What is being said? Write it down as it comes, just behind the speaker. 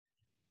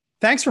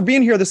Thanks for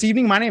being here this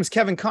evening. My name is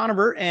Kevin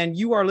Conover, and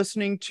you are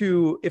listening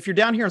to, if you're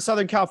down here in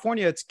Southern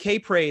California, it's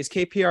K-Praise,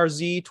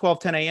 KPRZ,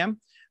 1210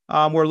 a.m.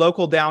 We're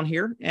local down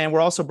here, and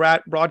we're also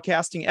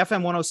broadcasting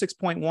FM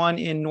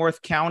 106.1 in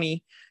North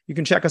County. You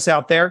can check us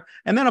out there.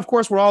 And then, of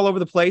course, we're all over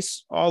the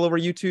place, all over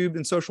YouTube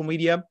and social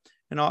media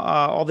and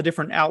all the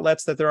different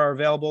outlets that there are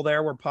available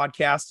there. We're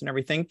podcasts and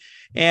everything.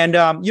 And,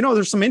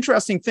 there's some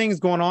interesting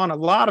things going on, a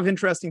lot of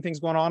interesting things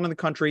going on in the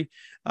country.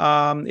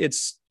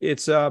 It's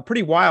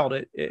pretty wild.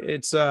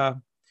 It's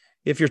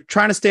if you're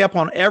trying to stay up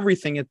on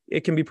everything,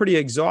 it can be pretty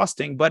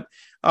exhausting. But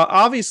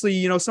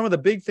obviously, some of the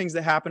big things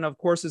that happened, of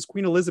course, is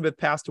Queen Elizabeth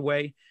passed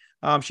away.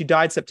 She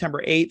died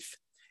September 8th,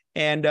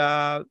 and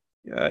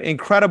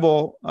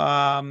incredible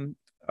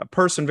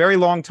person, very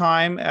long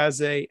time as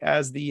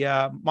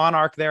the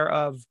monarch there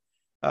of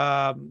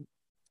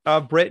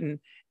Britain.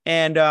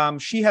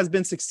 And she has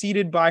been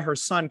succeeded by her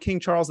son, King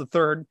Charles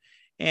III.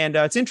 And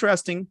it's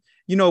interesting,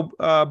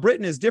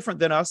 Britain is different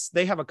than us.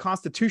 They have a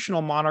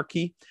constitutional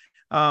monarchy.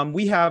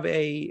 We have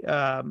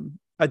a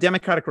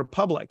democratic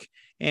republic.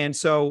 And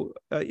so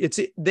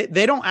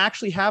they don't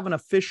actually have an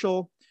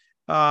official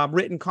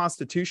written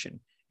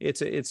constitution.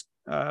 It's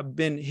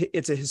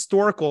a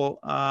historical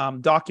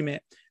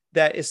document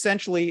that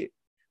essentially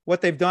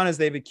what they've done is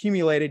they've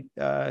accumulated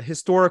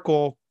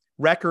historical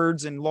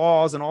records and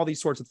laws and all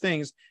these sorts of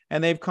things,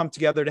 and they've come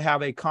together to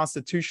have a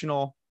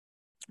constitutional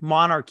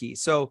monarchy.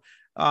 So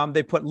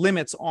they put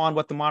limits on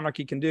what the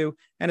monarchy can do,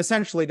 and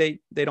essentially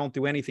they don't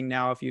do anything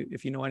now. If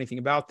you know anything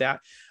about that,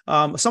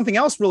 something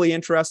else really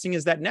interesting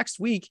is that next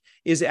week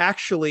is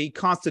actually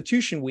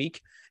Constitution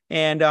Week,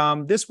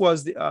 and this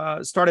was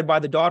started by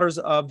the Daughters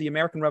of the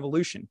American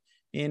Revolution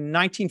in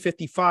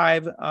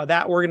 1955.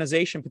 That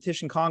organization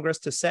petitioned Congress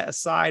to set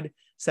aside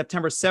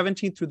September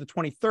 17th through the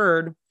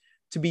 23rd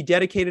to be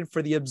dedicated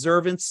for the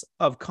observance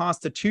of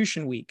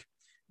Constitution Week.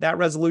 That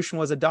resolution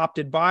was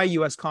adopted by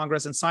U.S.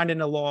 Congress and signed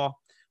into law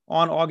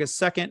on August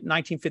 2nd,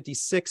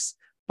 1956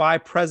 by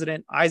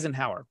President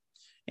Eisenhower.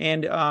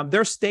 And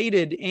their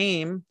stated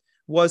aim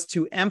was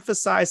to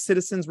emphasize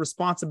citizens'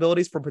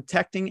 responsibilities for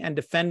protecting and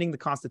defending the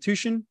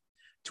Constitution,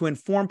 to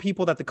inform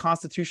people that the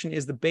Constitution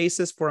is the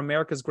basis for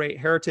America's great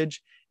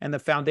heritage and the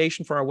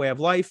foundation for our way of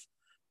life,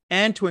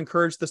 and to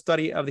encourage the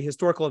study of the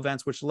historical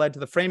events which led to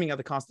the framing of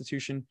the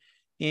Constitution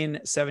in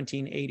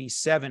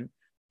 1787.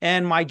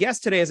 And my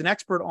guest today is an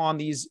expert on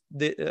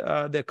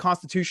the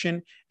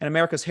Constitution and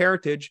America's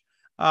heritage.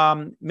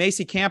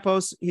 Macy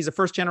Campos, he's a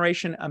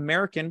first-generation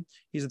American.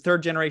 He's a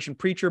third-generation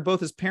preacher.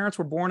 Both his parents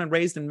were born and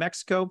raised in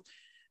Mexico.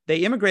 They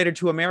immigrated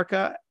to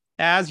America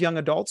as young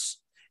adults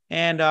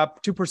and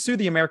to pursue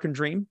the American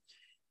dream.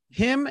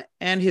 Him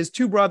and his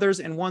two brothers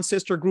and one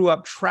sister grew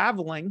up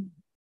traveling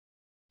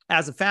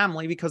as a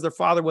family because their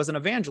father was an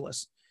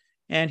evangelist.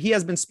 And he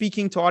has been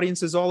speaking to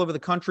audiences all over the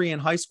country in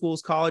high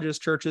schools, colleges,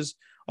 churches,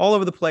 all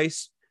over the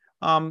place,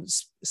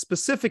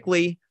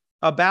 specifically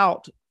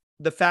about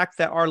the fact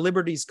that our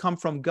liberties come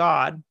from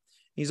God.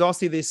 He's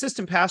also the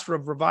assistant pastor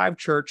of Revive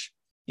Church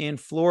in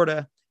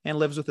Florida and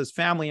lives with his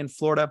family in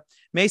Florida.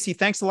 Macy,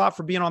 thanks a lot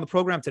for being on the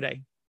program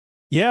today.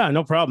 Yeah,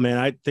 no problem,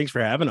 man. Thanks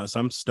for having us.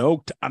 I'm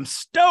stoked,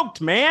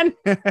 man.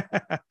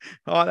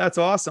 Oh, that's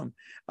awesome.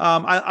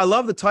 I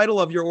love the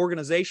title of your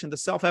organization, the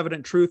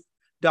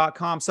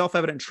selfevidenttruth.com,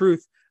 Self-Evident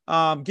Truth.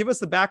 Give us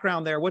the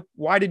background there.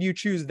 Why did you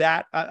choose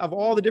that? Of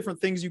all the different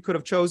things you could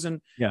have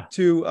chosen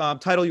to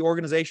title your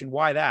organization,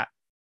 why that?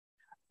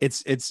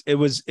 It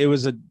was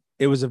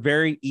a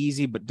very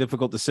easy but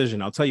difficult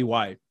decision. I'll tell you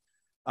why.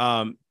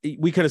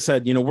 We could have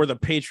said, we're the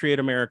Patriot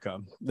America.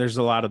 There's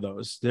a lot of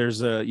those.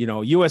 There's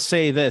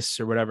USA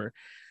this or whatever.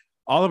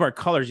 All of our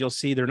colors, you'll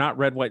see they're not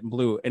red, white, and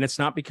blue. And it's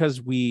not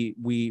because we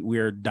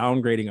are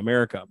downgrading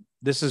America.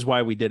 This is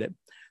why we did it.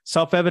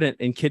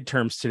 Self-evident in kid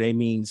terms today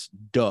means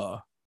duh.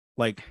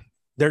 Like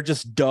they're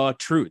just duh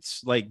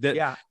truths. Like that.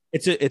 Yeah.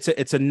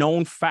 It's a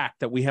known fact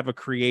that we have a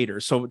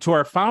creator. So to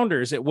our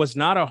founders, it was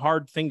not a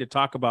hard thing to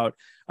talk about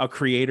a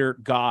creator,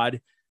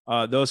 God,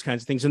 those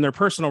kinds of things. In their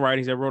personal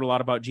writings, they wrote a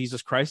lot about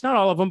Jesus Christ. Not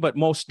all of them, but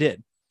most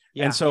did.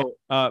 Yeah. And so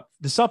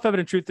the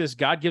self-evident truth is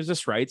God gives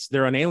us rights.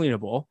 They're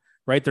unalienable,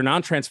 right? They're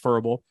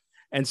non-transferable.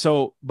 And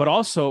so, but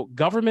also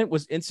government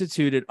was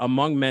instituted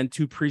among men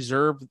to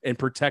preserve and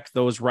protect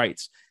those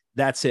rights.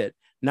 That's it.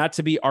 Not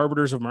to be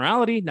arbiters of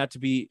morality, not to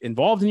be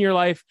involved in your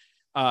life.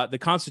 The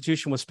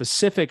Constitution was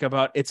specific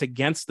about it's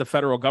against the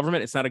federal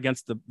government. It's not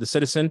against the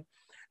citizen.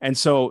 And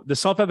so the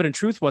self-evident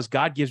truth was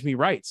God gives me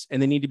rights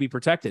and they need to be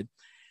protected.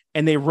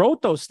 And they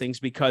wrote those things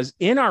because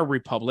in our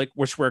republic,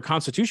 which we're a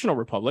constitutional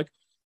republic,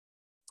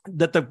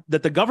 that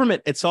the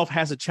government itself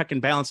has a check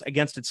and balance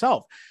against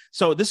itself.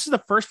 So this is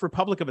the first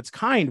republic of its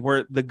kind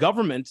where the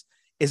government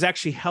is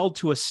actually held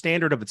to a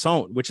standard of its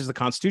own, which is the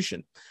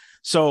Constitution.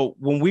 So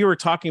when we were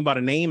talking about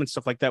a name and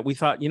stuff like that, we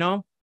thought,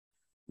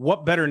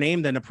 what better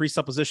name than a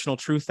presuppositional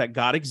truth that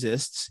God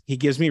exists, he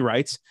gives me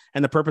rights,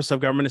 and the purpose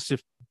of government is to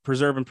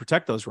preserve and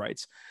protect those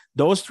rights.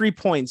 Those 3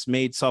 points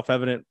made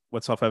self-evident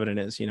what self-evident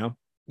is,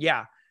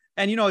 Yeah.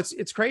 And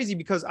it's crazy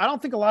because I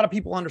don't think a lot of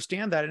people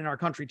understand that in our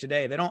country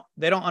today. They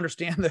don't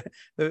understand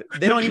they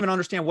don't even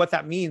understand what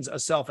that means, a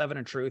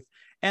self-evident truth,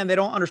 and they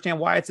don't understand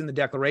why it's in the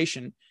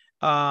Declaration.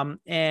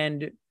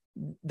 And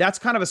that's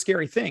kind of a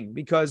scary thing,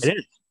 because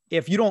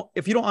if you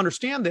don't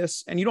understand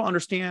this, and you don't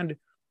understand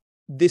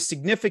the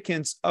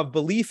significance of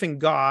belief in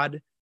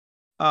God,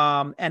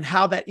 and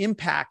how that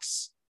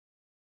impacts,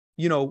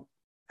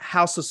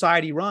 how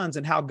society runs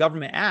and how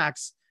government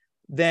acts,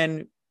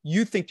 then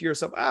you think to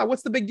yourself,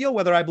 what's the big deal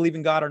whether I believe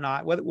in God or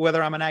not,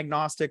 whether I'm an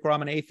agnostic or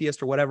I'm an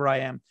atheist or whatever I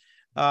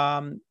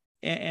am.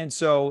 And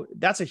so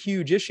that's a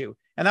huge issue.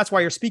 And that's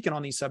why you're speaking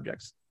on these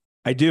subjects.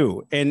 I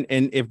do. And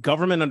if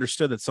government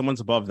understood that someone's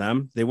above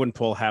them, they wouldn't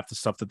pull half the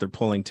stuff that they're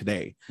pulling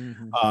today.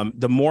 Mm-hmm.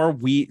 The more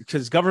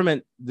because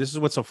government, this is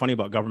what's so funny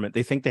about government.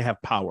 They think they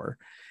have power.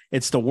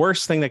 It's the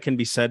worst thing that can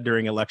be said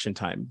during election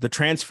time. The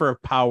transfer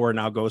of power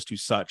now goes to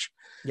such.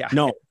 Yeah.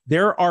 No,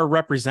 there are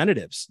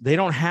representatives. They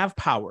don't have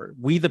power.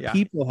 We, the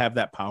people, have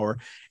that power,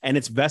 and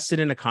it's vested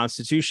in a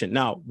constitution.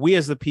 Now, we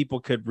as the people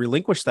could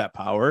relinquish that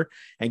power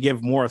and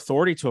give more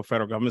authority to a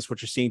federal government,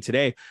 what you're seeing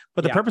today.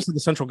 But the purpose of the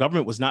central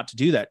government was not to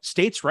do that.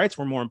 States' rights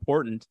were more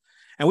important.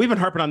 And we've been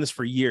harping on this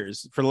for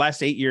years, for the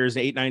last 8 years,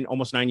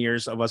 almost 9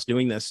 years of us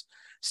doing this.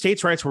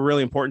 States' rights were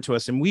really important to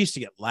us. And we used to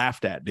get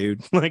laughed at,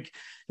 dude.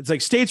 It's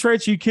like, states'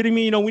 rights? Are you kidding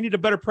me? We need a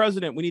better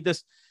president. We need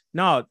this.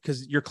 No,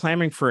 because you're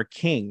clamoring for a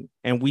king,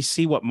 and we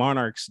see what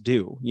monarchs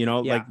do,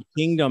 like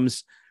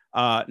kingdoms,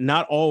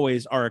 not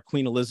always are a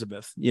Queen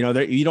Elizabeth,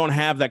 you don't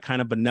have that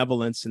kind of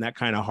benevolence and that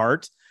kind of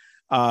heart.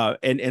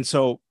 And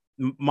so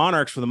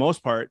monarchs, for the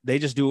most part, they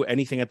just do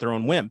anything at their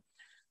own whim,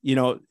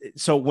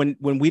 so when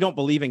we don't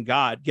believe in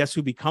God, guess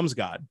who becomes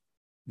God?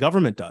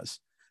 Government does.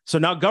 So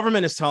now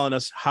government is telling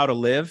us how to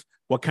live,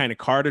 what kind of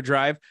car to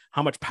drive,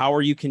 how much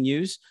power you can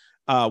use.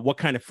 What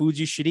kind of foods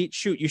you should eat.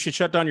 Shoot, you should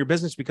shut down your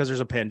business because there's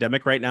a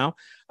pandemic right now.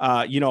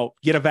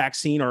 Get a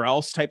vaccine or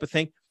else type of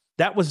thing.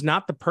 That was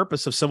not the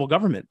purpose of civil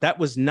government. That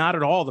was not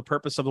at all the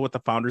purpose of what the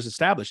founders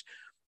established.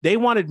 They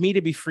wanted me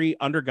to be free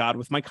under God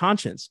with my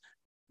conscience.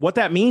 What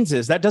that means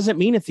is that doesn't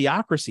mean a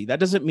theocracy. That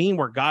doesn't mean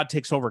where God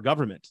takes over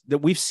government. That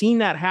we've seen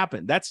that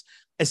happen. That's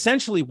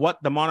essentially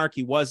what the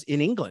monarchy was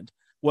in England.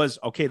 Was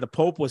okay. The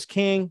Pope was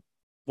king,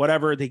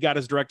 whatever. He got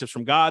his directives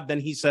from God. Then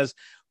he says,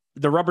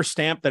 the rubber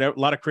stamp that a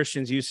lot of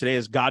Christians use today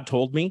is God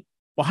told me.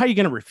 Well, how are you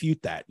going to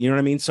refute that? You know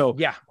what I mean? So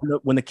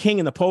when the king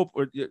and the Pope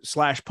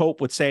 /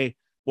 Pope would say,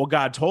 well,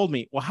 God told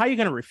me, well, how are you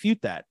going to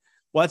refute that?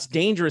 Well, it's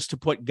dangerous to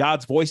put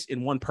God's voice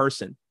in one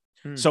person.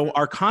 So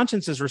our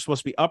consciences are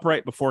supposed to be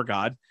upright before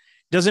God.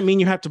 Doesn't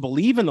mean you have to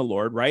believe in the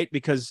Lord, right?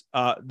 Because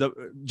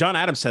John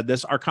Adams said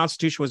this, our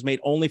Constitution was made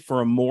only for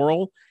a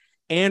moral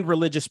and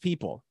religious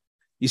people.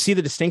 You see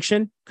the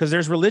distinction? Because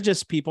there's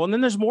religious people and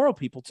then there's moral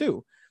people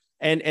too.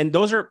 And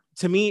those are,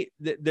 to me,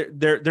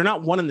 they're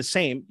not one and the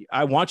same.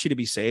 I want you to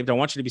be saved. I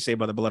want you to be saved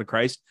by the blood of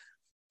Christ.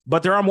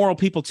 But there are moral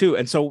people too.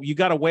 And so you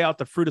got to weigh out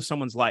the fruit of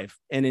someone's life.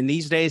 And in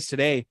these days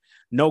today,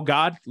 no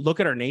God, look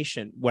at our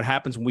nation, what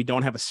happens when we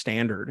don't have a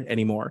standard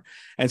anymore.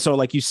 And so,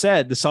 like you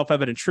said, the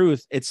self-evident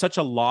truth, it's such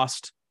a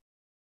lost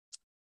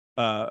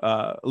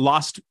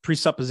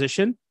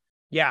presupposition.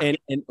 Yeah. And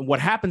what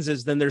happens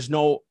is then there's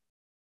no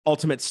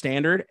ultimate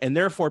standard, and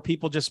therefore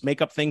people just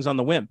make up things on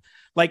the whim.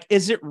 Like,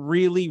 is it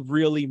really,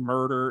 really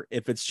murder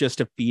if it's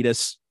just a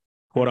fetus,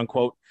 quote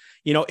unquote?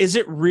 Is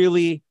it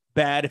really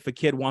bad if a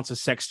kid wants a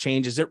sex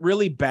change? Is it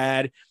really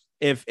bad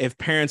if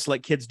parents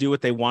let kids do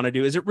what they want to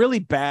do? Is it really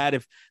bad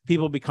if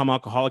people become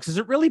alcoholics? Is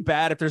it really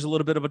bad if there's a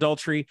little bit of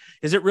adultery?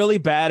 Is it really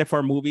bad if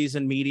our movies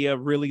and media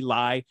really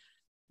lie?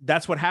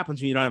 That's what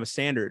happens when you don't have a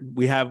standard.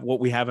 We have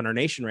what we have in our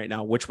nation right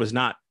now, which was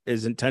not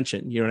his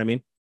intention. You know what I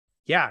mean?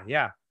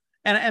 Yeah.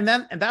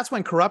 And that's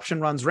when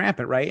corruption runs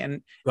rampant, right?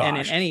 And in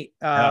any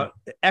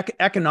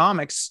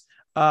economics,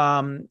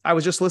 I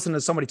was just listening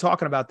to somebody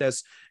talking about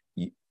this.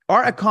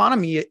 Our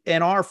economy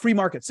and our free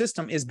market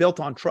system is built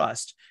on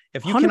trust.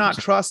 If you 100%. Cannot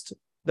trust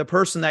the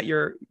person that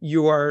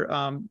you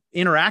are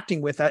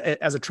interacting with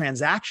as a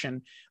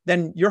transaction,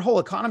 then your whole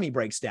economy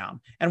breaks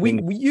down. And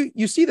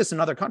you see this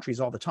in other countries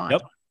all the time.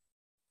 Yep.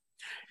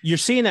 You're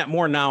seeing that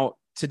more now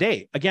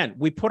today. Again,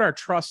 we put our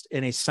trust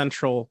in a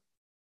central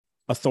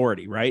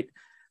authority, right?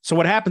 So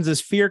what happens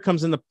is fear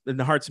comes in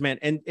the hearts of man,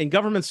 and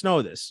governments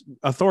know this.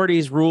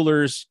 Authorities,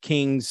 rulers,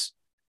 kings,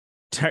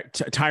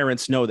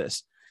 tyrants know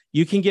this.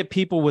 You can get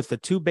people with the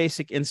two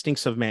basic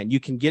instincts of man.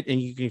 You can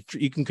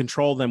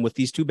control them with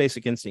these two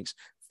basic instincts: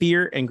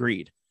 fear and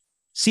greed.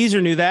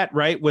 Caesar knew that,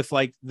 right? With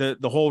like the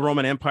whole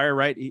Roman Empire,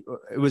 right?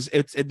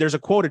 There's a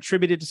quote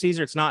attributed to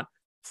Caesar. It's not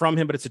from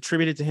him, but it's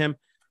attributed to him,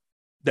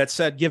 that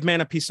said, give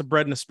man a piece of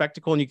bread and a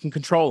spectacle and you can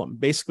control them.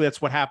 Basically,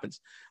 that's what happens.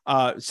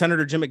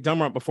 Senator Jim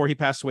McDermott, before he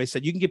passed away,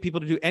 said you can get people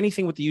to do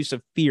anything with the use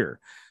of fear.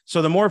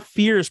 So the more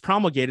fear is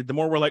promulgated, the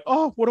more we're like,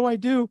 oh, what do I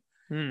do?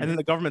 And then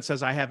the government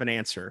says, I have an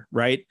answer,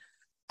 right?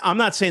 I'm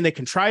not saying they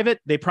contrive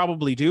it. They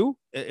probably do.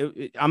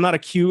 I'm not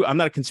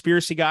a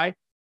conspiracy guy.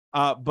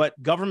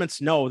 But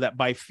governments know that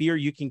by fear,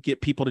 you can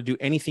get people to do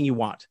anything you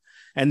want.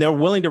 And they're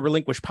willing to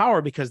relinquish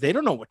power because they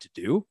don't know what to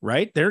do,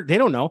 right? They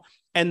don't know.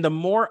 And the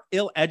more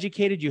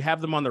ill-educated you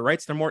have them on the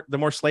rights, the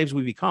more slaves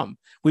we become.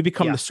 We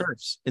become the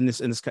serfs in this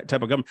type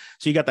of government.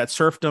 So you got that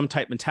serfdom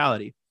type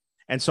mentality.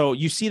 And so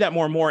you see that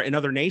more and more in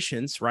other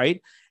nations,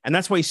 right? And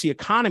that's why you see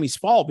economies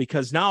fall,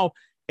 because now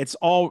it's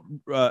all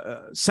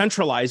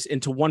centralized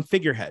into one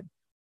figurehead,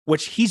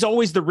 which he's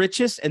always the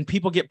richest, and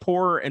people get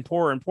poorer and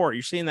poorer and poorer.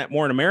 You're seeing that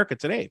more in America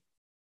today.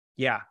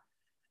 Yeah.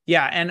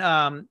 Yeah.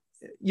 And,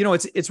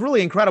 it's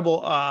really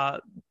incredible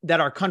that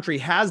our country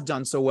has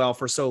done so well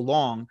for so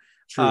long.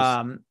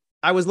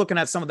 I was looking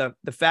at some of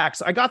the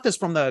facts. I got this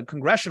from the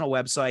congressional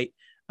website.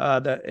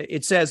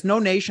 It says no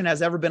nation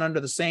has ever been under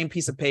the same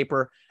piece of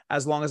paper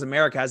as long as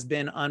America has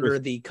been under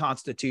the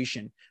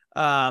Constitution.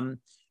 And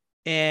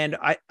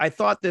I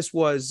thought this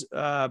was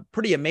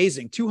pretty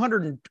amazing.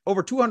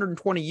 Over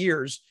 220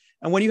 years.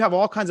 And when you have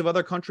all kinds of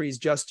other countries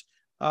just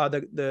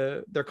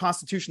their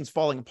constitutions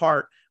falling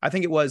apart. I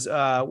think it was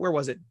where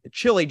was it?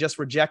 Chile just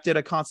rejected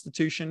a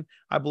constitution,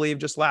 I believe,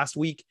 just last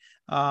week.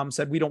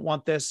 Said we don't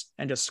want this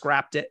and just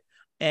scrapped it.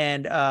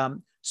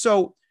 And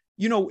so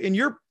in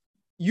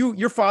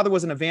your father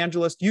was an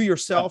evangelist. You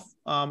yourself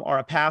are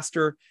a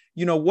pastor.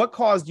 What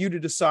caused you to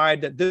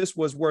decide that this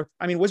was worth?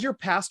 I mean, was your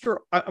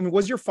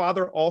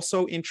father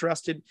also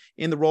interested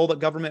in the role that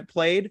government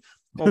played?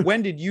 Or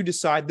when did you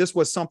decide this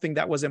was something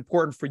that was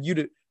important for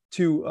you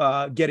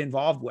to get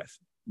involved with?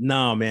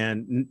 No,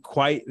 man,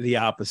 quite the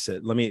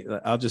opposite.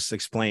 I'll just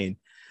explain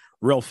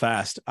real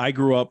fast. I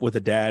grew up with a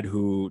dad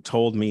who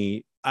told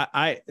me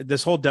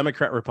this whole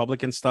Democrat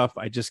Republican stuff,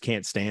 I just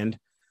can't stand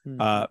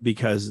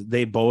because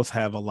they both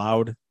have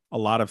allowed a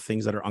lot of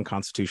things that are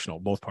unconstitutional,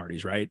 both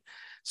parties. Right.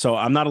 So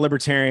I'm not a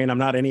libertarian. I'm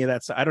not any of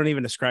that. I don't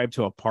even ascribe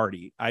to a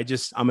party.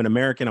 I'm an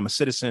American. I'm a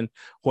citizen.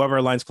 Whoever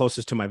aligns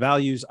closest to my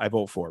values, I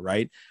vote for.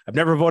 Right. I've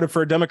never voted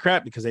for a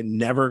Democrat because they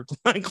never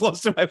align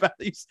close to my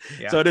values.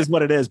 Yeah. So it is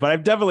what it is. But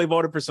I've definitely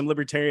voted for some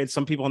libertarians,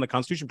 some people in the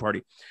Constitution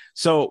Party.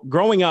 So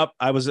growing up,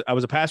 I was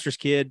a pastor's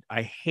kid.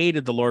 I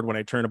hated the Lord when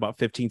I turned about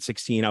 15,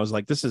 16. I was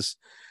like, this is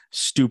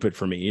stupid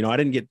for me. I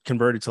didn't get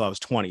converted till I was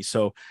 20.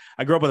 So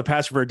I grew up with a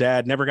pastor for a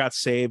dad, never got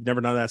saved,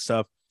 never done that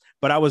stuff.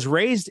 But I was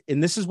raised,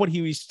 and this is what he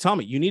used to tell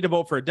me: you need to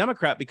vote for a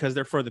Democrat because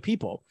they're for the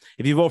people.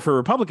 If you vote for a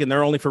Republican,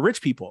 they're only for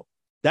rich people.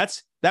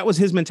 That was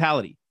his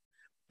mentality.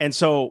 And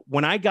so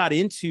when I got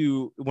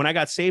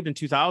saved in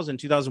 2000,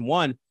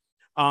 2001,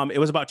 it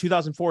was about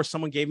 2004.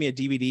 Someone gave me a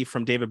DVD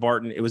from David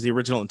Barton. It was The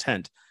Original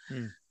Intent.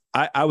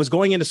 I was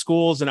going into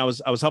schools, and I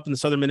was helping the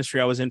Southern ministry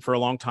I was in for a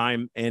long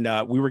time. And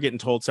we were getting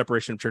told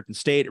separation of church and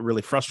state. It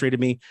really frustrated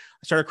me.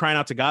 I started crying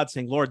out to God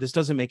saying, Lord, this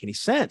doesn't make any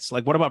sense.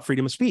 Like, what about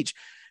freedom of speech?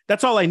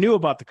 That's all I knew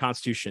about the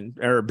Constitution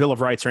or Bill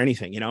of Rights or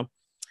anything,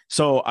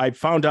 So I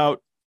found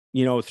out,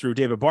 through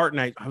David Barton,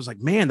 I was like,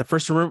 man, the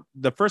First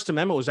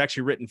Amendment was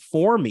actually written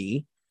for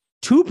me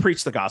to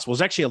preach the gospel. It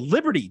was actually a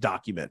liberty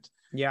document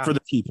for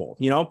the people,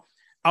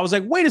 I was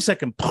like, wait a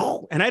second.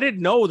 And I didn't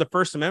know the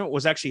First Amendment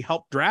was actually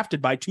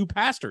drafted by two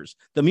pastors,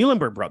 the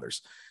Muhlenberg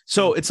brothers.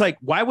 So it's like,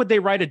 why would they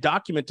write a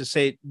document to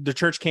say the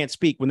church can't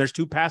speak when there's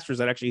two pastors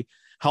that actually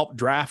helped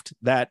draft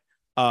that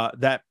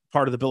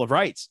part of the Bill of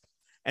Rights?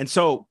 And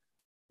so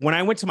when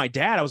I went to my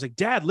dad, I was like,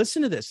 Dad,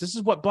 listen to this. This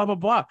is what blah, blah,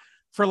 blah.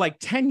 For like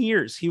 10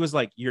 years, he was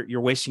like,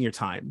 you're wasting your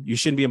time. You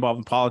shouldn't be involved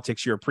in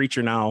politics. You're a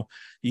preacher now.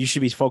 You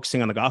should be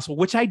focusing on the gospel,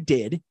 which I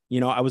did.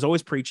 I was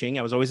always preaching.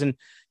 I was always in,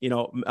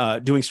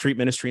 doing street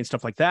ministry and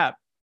stuff like that.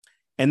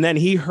 And then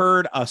he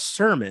heard a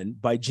sermon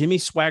by Jimmy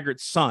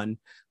Swaggart's son,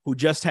 who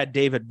just had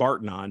David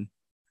Barton on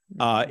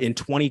in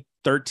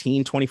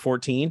 2013,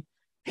 2014.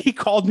 He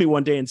called me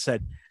one day and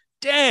said,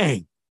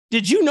 dang,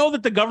 did you know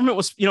that the government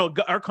was,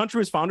 our country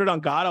was founded on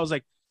God? I was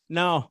like,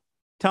 no,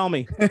 tell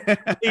me,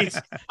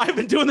 please. I've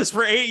been doing this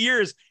for 8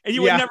 years and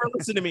you would never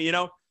listen to me,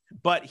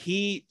 but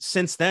he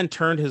since then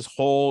turned his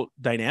whole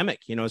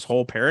dynamic, his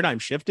whole paradigm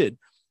shifted,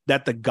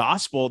 that the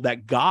gospel,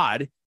 that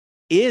God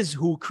is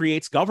who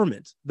creates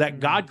government, that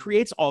God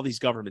creates all these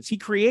governments. He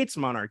creates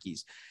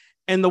monarchies.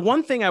 And the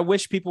one thing I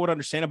wish people would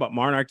understand about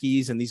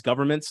monarchies and these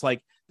governments,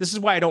 like, this is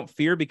why I don't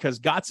fear, because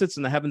God sits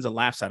in the heavens and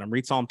laughs at them.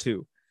 Read Psalm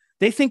 2.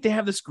 They think they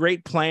have this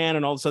great plan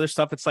and all this other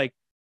stuff. It's like,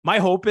 my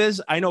hope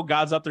is, I know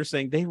God's up there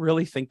saying they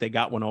really think they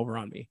got one over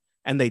on me,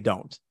 and they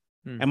don't.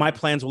 And my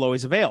plans will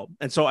always avail.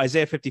 And so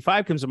Isaiah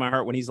 55 comes to my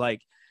heart when he's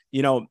like,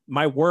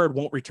 my word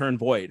won't return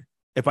void.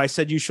 If I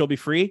said you shall be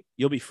free,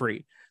 you'll be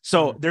free.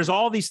 So there's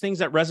all these things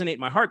that resonate in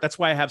my heart. That's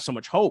why I have so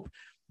much hope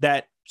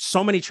that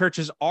so many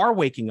churches are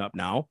waking up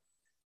now.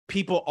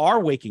 People are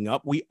waking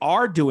up. We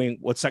are doing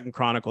what Second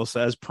Chronicles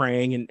says,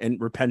 praying and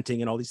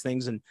repenting and all these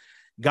things. And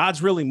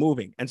God's really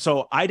moving. And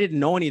so I didn't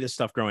know any of this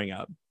stuff growing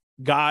up.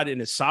 God in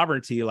his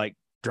sovereignty, like,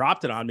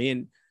 dropped it on me.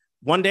 And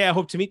one day I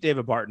hope to meet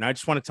David Barton. I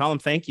just want to tell him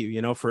thank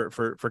you,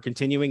 for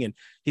continuing. And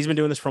he's been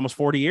doing this for almost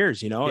 40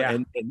 years,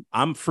 and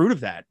I'm fruit of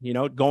that,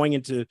 going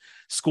into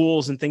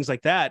schools and things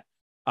like that,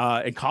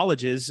 and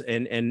colleges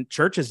and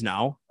churches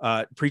now,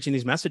 preaching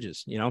these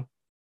messages,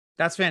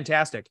 That's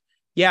fantastic.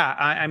 Yeah,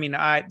 I mean,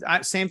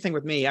 same thing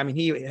with me. I mean,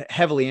 he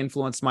heavily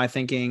influenced my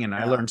thinking, and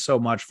I learned so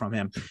much from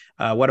him.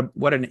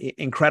 What an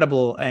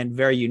incredible and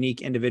very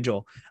unique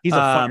individual. He's a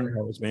fire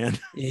hose, man.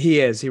 He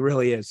is. He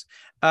really is.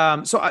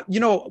 You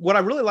know, what I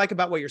really like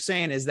about what you're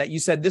saying is that you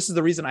said this is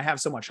the reason I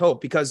have so much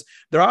hope, because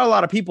there are a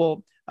lot of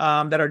people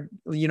that are,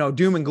 you know,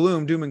 doom and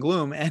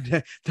gloom,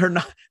 and they're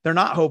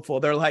not hopeful.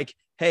 They're like,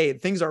 hey,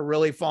 things are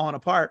really falling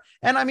apart.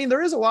 And I mean,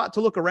 there is a lot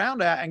to look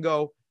around at and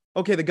go,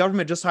 okay, the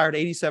government just hired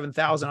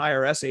 87,000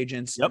 IRS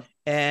agents. Yep.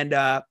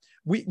 And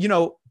we, you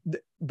know,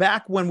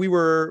 back when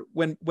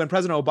when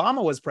President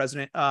Obama was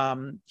president,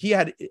 he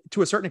had,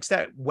 to a certain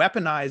extent,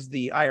 weaponized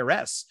the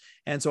IRS.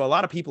 And so a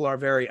lot of people are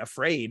very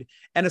afraid.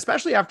 And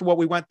especially after what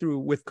we went through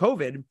with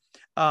COVID,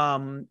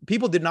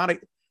 people did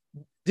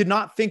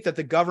not think that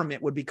the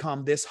government would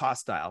become this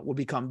hostile, would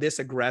become this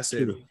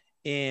aggressive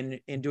in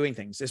doing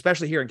things,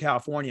 especially here in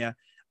California.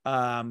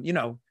 You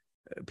know,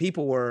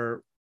 people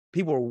were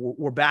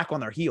back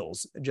on their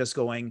heels, just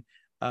going,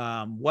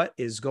 what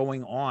is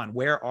going on?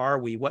 Where are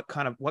we? What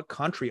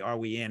country are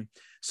we in?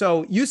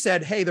 So you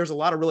said, hey, there's a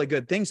lot of really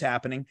good things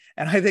happening.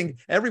 And I think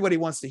everybody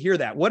wants to hear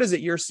that. What is it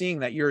you're seeing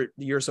that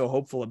you're so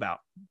hopeful about?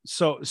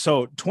 So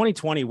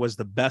 2020 was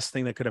the best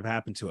thing that could have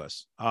happened to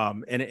us.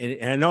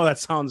 And I know that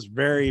sounds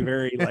very,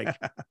 very like,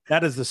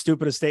 that is the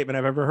stupidest statement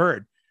I've ever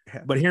heard,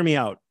 but hear me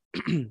out.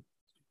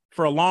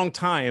 For a long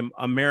time,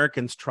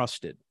 Americans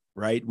trusted,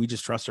 right? We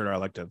just trusted our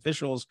elected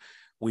officials.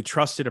 We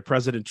trusted a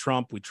President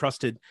Trump.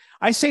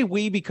 I say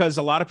we because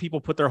a lot of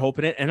people put their hope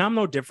in it, and I'm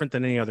no different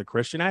than any other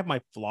Christian. I have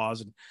my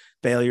flaws and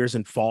failures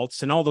and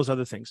faults and all those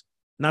other things.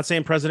 I'm not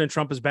saying President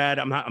Trump is bad.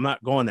 I'm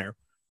not going there.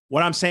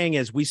 What I'm saying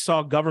is we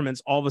saw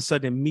governments all of a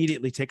sudden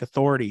immediately take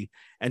authority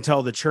and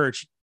tell the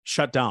church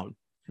shut down.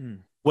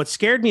 What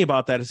scared me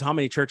about that is how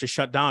many churches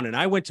shut down. And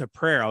I went to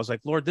prayer. I was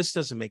like, Lord, this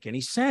doesn't make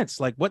any sense.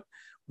 Like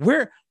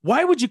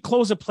why would you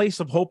close a place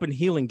of hope and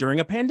healing during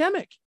a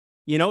pandemic?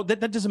 You know,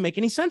 that doesn't make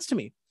any sense to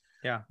me.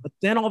 Yeah. But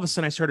then all of a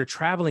sudden I started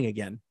traveling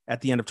again at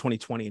the end of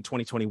 2020 and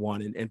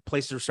 2021, and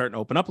places are starting to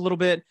open up a little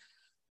bit.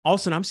 All of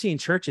a sudden I'm seeing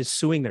churches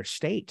suing their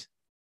state.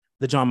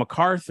 The John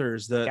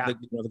MacArthur's, the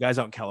guys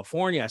out in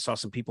California. I saw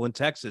some people in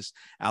Texas,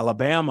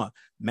 Alabama,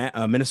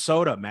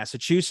 Minnesota,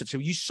 Massachusetts. So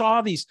you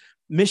saw these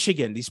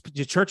Michigan, these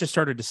churches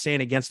started to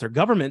stand against their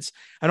governments.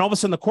 And all of a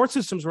sudden the court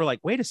systems were like,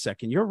 wait a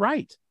second, you're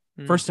right.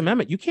 First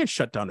Amendment, you can't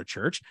shut down a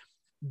church.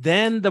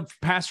 Then the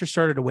pastor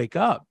started to wake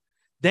up.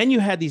 Then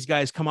you had these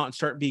guys come out and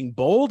start being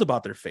bold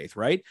about their faith,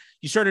 right?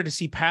 You started to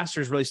see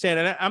pastors really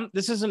stand. And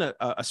this isn't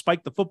a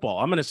spike the football.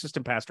 I'm an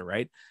assistant pastor,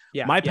 right?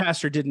 Yeah. My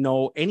pastor didn't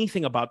know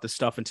anything about this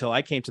stuff until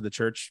I came to the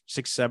church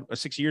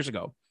 6 years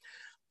ago.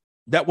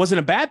 That wasn't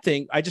a bad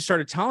thing. I just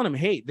started telling them,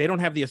 hey, they don't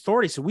have the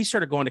authority. So we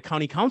started going to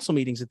county council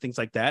meetings and things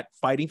like that,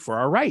 fighting for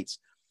our rights.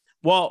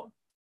 Well,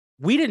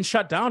 we didn't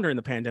shut down during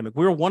the pandemic.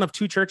 We were one of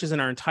two churches in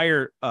our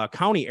entire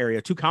county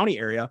area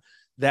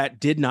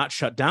that did not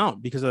shut down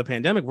because of the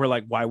pandemic. We're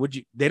like, why would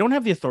you? They don't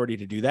have the authority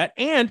to do that.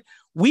 And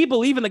we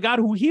believe in the God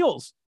who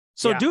heals.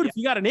 So if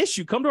you got an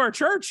issue, come to our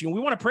church and we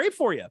want to pray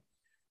for you.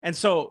 And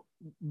so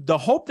the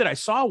hope that I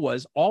saw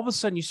was all of a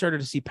sudden you started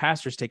to see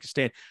pastors take a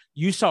stand.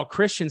 You saw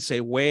Christians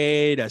say,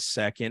 wait a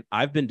second,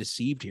 I've been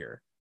deceived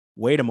here.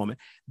 Wait a moment.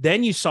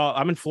 Then you saw,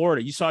 I'm in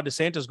Florida. You saw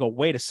DeSantis go,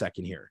 wait a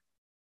second here.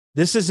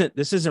 This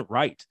isn't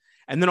right.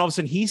 And then all of a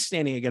sudden he's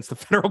standing against the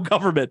federal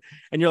government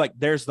and you're like,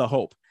 there's the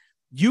hope.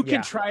 You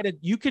can try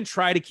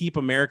to keep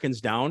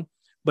Americans down,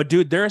 but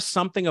dude, there's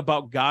something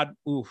about God.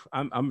 Ooh,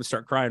 I'm gonna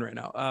start crying right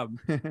now.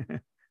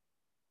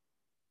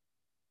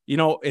 You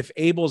know, if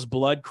Abel's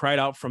blood cried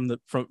out from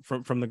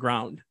the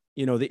ground,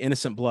 you know, the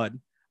innocent blood,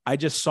 I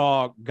just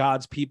saw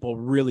God's people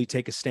really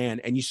take a stand,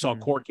 and you saw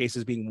court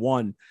cases being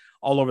won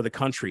all over the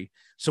country.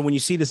 So when you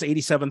see this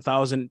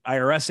 87,000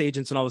 IRS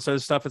agents and all this other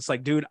stuff, it's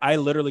like, dude, I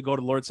literally go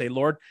to the Lord and say,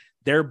 Lord,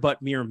 they're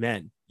but mere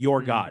men,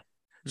 your God.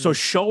 So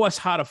show us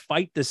how to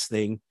fight this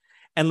thing.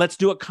 And let's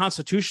do it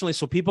constitutionally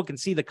so people can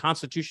see the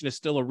Constitution is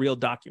still a real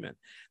document,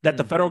 that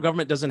the federal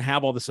government doesn't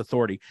have all this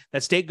authority,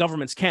 that state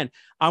governments can.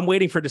 I'm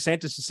waiting for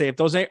DeSantis to say, if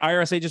those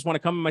IRS agents want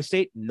to come in my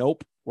state,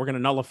 nope, we're going to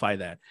nullify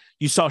that.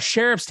 You saw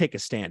sheriffs take a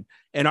stand.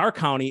 In our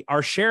county,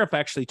 our sheriff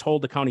actually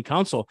told the county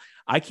council,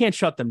 I can't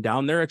shut them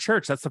down. They're a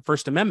church. That's the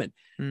First Amendment.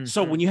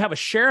 So when you have a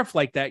sheriff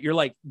like that, you're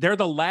like, they're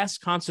the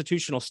last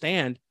constitutional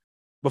stand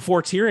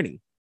before tyranny.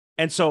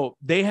 And so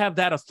they have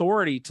that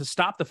authority to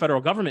stop the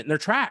federal government in their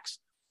tracks.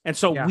 And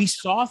so we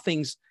saw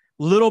things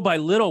little by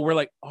little. We're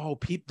like, oh,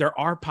 there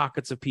are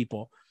pockets of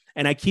people.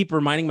 And I keep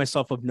reminding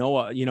myself of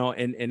Noah, you know,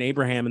 and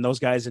Abraham and those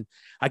guys. And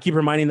I keep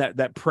reminding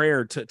that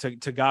prayer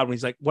to God when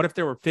he's like, what if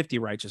there were 50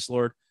 righteous,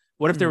 Lord?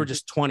 What if there were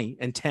just 20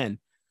 and 10?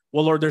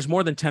 Well, Lord, there's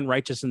more than 10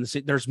 righteous in the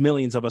city. There's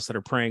millions of us that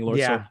are praying, Lord.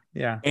 So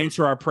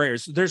answer our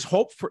prayers. There's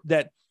hope for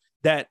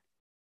that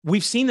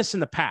we've seen this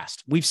in the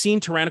past. We've seen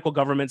tyrannical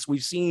governments.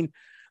 We've seen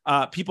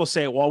people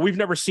say, well, we've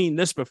never seen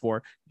this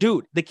before.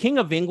 Dude, the King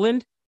of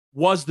England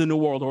was the New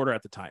World Order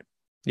at the time.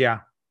 Yeah.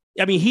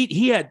 I mean,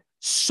 he had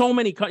So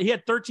many, he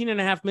had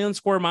 13.5 million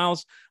square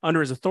miles under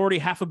his authority,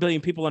 500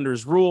 million people under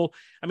his rule.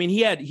 I mean,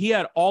 he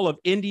had all of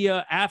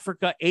India,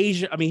 Africa,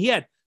 Asia. I mean, he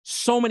had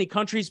so many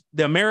countries,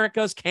 the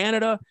Americas,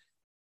 Canada,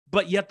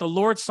 but yet the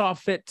Lord saw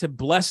fit to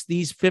bless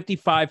these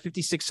 55,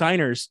 56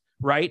 signers,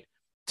 right?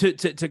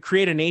 To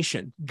create a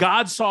nation.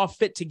 God saw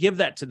fit to give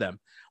that to them.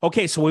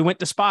 Okay, so we went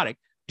despotic.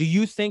 Do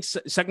you think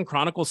Second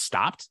Chronicles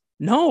stopped?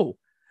 No.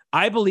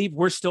 I believe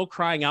we're still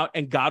crying out,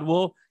 and God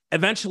will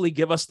eventually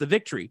give us the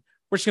victory.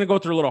 We're just going to go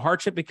through a little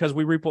hardship because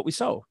we reap what we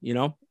sow, you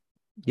know?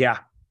 Yeah.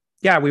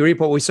 Yeah, we reap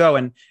what we sow.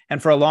 And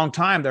for a long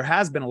time, there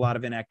has been a lot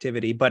of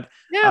inactivity. But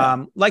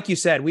like you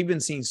said, we've been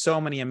seeing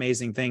so many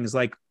amazing things.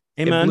 Like,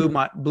 Amen.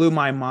 It blew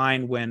my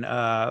mind when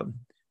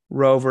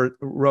Roe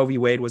v.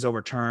 Wade was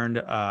overturned.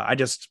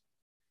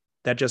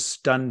 That just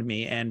stunned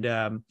me.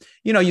 And,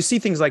 you see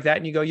things like that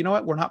and you go, you know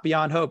what? We're not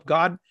beyond hope.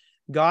 God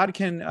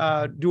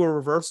can do a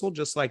reversal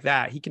just like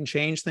that. He can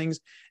change things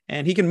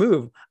and he can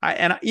move.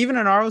 And even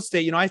in our own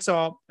state, I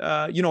saw,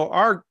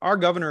 our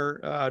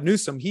governor,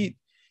 Newsom, he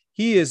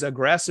is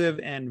aggressive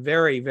and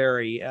very,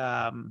 very,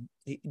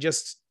 he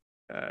just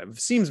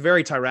seems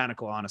very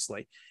tyrannical,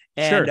 honestly.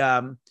 And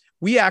Sure.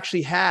 We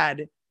actually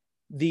had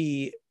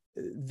the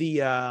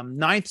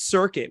Ninth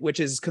Circuit, which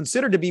is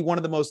considered to be one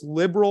of the most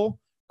liberal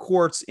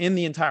courts in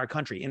the entire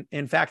country.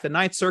 In fact, the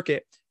Ninth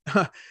Circuit,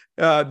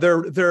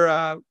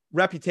 their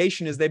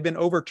reputation is they've been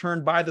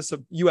overturned by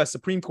the U.S.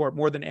 Supreme Court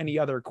more than any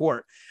other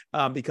court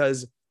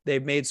because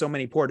they've made so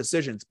many poor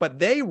decisions. But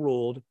they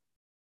ruled,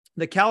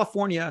 the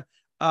California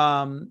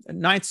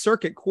Ninth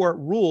Circuit Court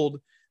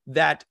ruled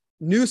that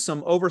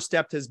Newsom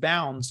overstepped his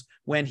bounds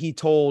when he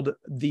told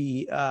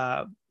the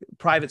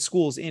private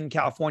schools in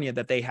California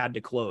that they had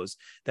to close,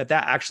 that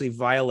actually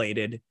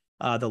violated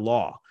the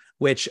law,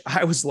 which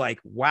I was like,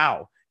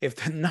 wow, if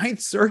the Ninth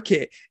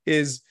Circuit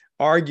is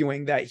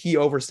arguing that he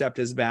overstepped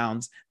his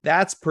bounds,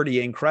 that's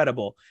pretty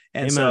incredible.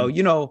 And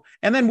Amen. so,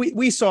 and then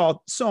we saw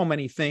so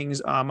many things.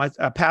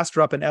 A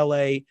pastor up in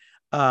LA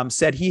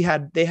said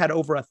they had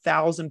over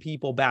 1,000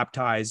 people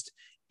baptized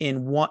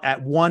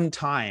at one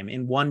time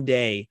in one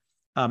day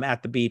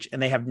at the beach,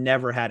 and they have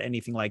never had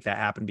anything like that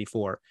happen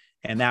before.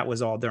 And that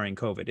was all during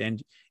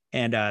COVID.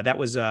 And that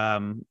was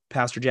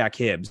Pastor Jack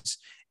Hibbs.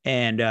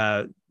 And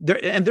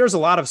there's a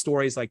lot of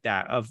stories like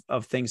that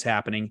of things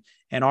happening.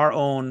 And our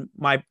own,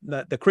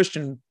 the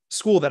Christian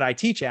school that I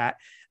teach at,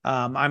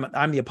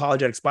 I'm the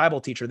apologetics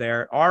Bible teacher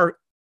there.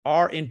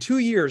 Our in 2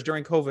 years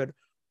during COVID,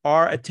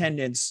 our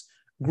attendance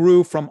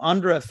grew from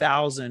under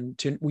 1,000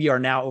 to we are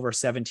now over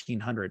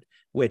 1,700,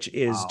 which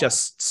is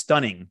just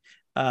stunning.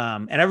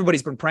 And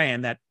everybody's been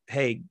praying that,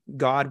 hey,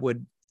 God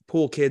would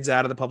pull kids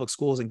out of the public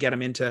schools and get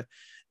them into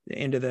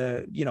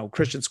the,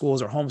 Christian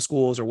schools or home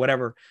schools or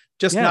whatever,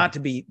 just not to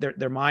be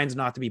their minds,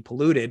 not to be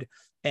polluted.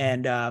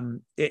 And,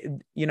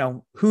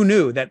 who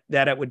knew that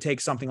it would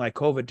take something like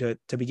COVID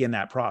to begin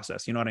that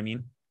process? You know what I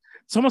mean?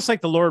 It's almost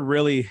like the Lord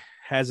really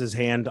has his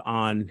hand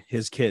on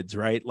his kids,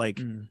 right? Like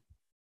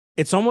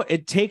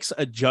it takes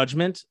a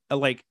judgment.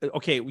 Like,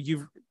 okay,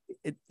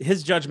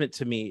 his judgment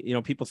to me,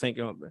 people think,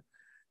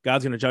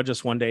 God's going to judge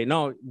us one day.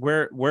 No,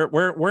 we're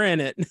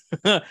in it.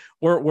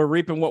 we're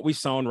reaping what we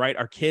sown, right?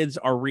 Our kids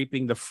are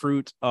reaping the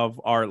fruit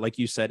of our, like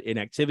you said,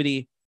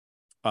 inactivity,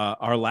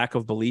 our lack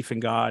of belief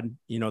in God,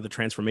 the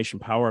transformation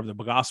power of the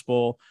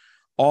gospel,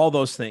 all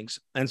those things.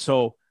 And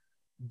so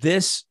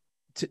this,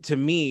 to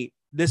me,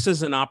 this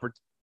is an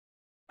opportunity.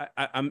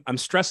 I'm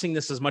stressing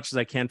this as much as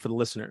I can for the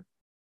listener.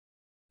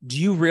 Do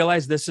you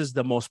realize this is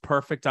the most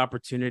perfect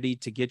opportunity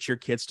to get your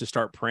kids to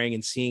start praying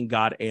and seeing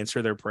God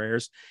answer their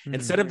prayers?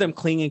 Instead of them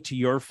clinging to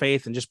your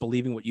faith and just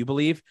believing what you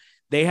believe,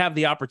 they have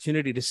the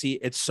opportunity to see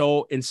it's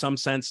so, in some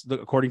sense,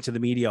 according to the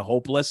media,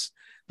 hopeless,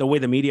 the way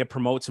the media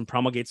promotes and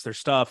promulgates their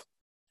stuff.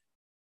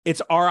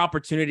 It's our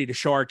opportunity to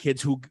show our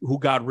kids who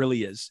God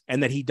really is,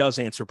 and that he does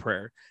answer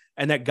prayer,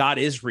 and that God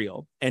is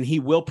real, and he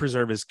will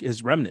preserve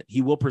his remnant.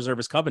 He will preserve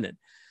his covenant.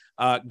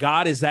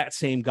 God is that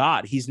same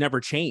God. He's never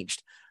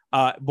changed.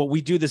 But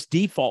we do this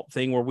default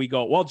thing where we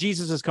go, well,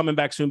 Jesus is coming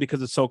back soon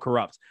because it's so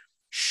corrupt.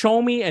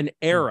 Show me an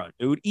era,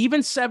 dude,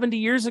 even 70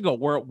 years ago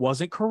where it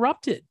wasn't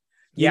corrupted,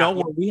 where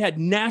we had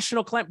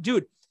national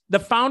dude, the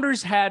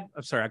founders had,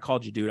 I'm sorry, I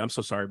called you dude. I'm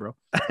so sorry, bro.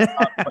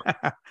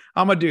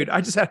 I'm a dude. I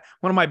just had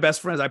one of my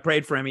best friends. I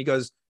prayed for him. He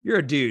goes, you're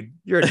a dude.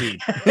 You're a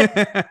dude.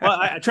 Well,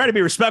 I try to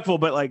be respectful,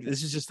 but like,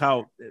 this is just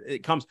how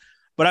it comes.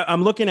 But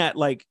I'm looking at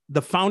like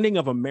the founding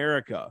of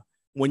America.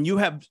 When you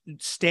have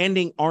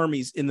standing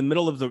armies in the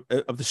middle of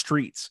the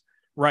streets,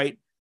 right?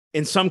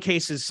 In some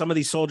cases, some of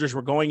these soldiers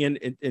were going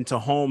into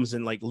homes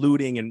and like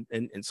looting and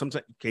in some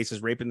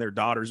cases raping their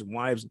daughters and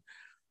wives.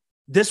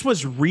 This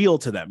was real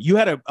to them. You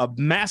had a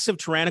massive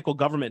tyrannical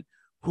government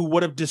who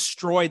would have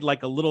destroyed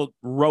like a little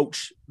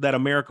roach that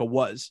America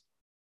was.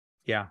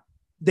 Yeah.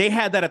 They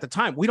had that at the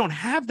time. We don't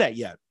have that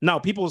yet. Now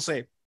people will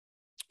say,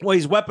 well,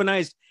 he's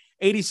weaponized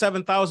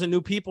 87,000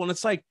 new people. And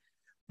it's like,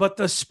 but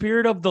the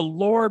Spirit of the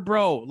Lord,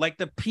 bro, like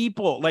the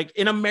people, like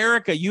in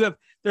America,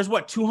 there's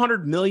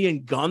 200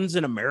 million guns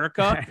in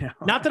America.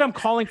 Not that I'm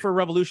calling for a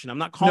revolution. I'm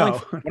not calling.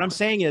 What I'm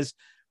saying is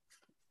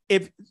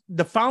if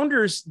the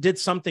founders did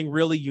something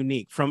really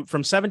unique from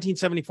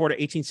 1774 to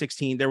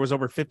 1816, there was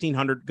over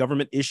 1,500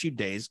 government issued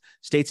days,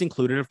 states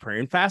included, of prayer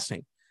and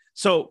fasting.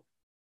 So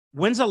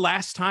when's the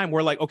last time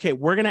we're like, okay,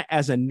 we're going to,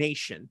 as a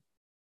nation,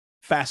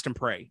 fast and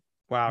pray?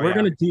 Wow. We're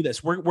going to do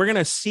this. We're going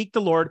to seek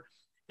the Lord.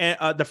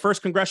 And the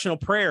first congressional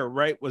prayer,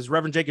 right, was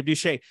Reverend Jacob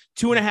Duché,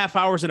 2.5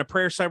 hours in a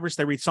prayer service.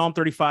 They read Psalm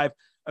 35.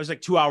 I was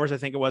like 2 hours, I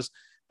think it was.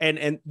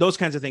 And those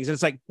kinds of things. And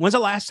it's like, when's the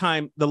last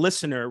time the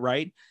listener,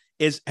 right,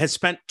 has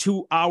spent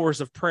 2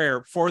 hours of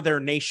prayer for their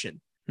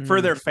nation,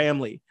 for their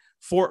family,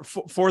 for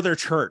their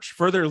church,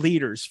 for their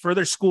leaders, for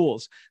their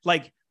schools,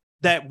 like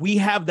that? We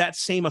have that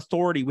same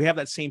authority. We have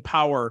that same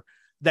power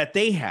that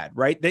they had,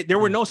 right? They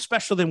were no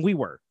special than we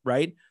were,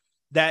 right?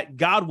 That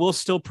God will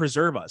still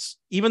preserve us.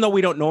 Even though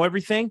we don't know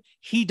everything,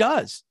 he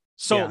does.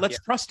 So let's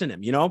trust in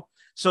him, you know?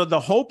 So the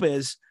hope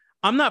is,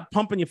 I'm not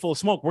pumping you full of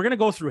smoke. We're going to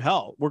go through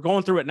hell. We're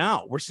going through it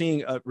now. We're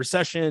seeing a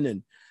recession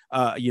and,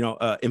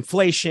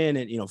 inflation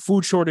and,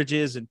 food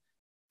shortages. And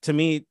to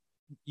me,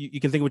 you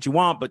can think what you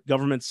want, but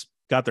government's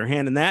got their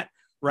hand in that,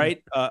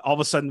 right? All of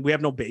a sudden we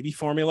have no baby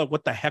formula.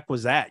 What the heck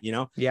was that?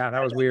 Yeah,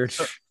 that was weird.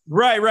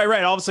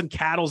 Right. All of a sudden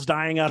cattle's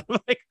dying out.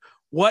 Like,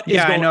 what is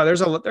going on? I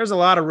know there's a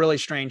lot of really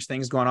strange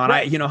things going on.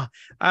 Right.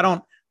 I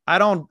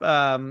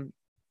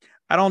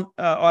don't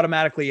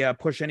automatically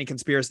push any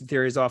conspiracy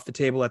theories off the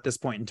table at this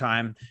point in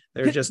time.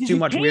 There's just too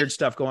much weird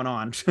stuff going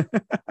on.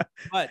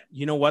 But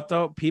you know what,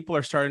 though? People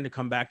are starting to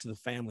come back to the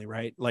family,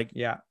 right? Like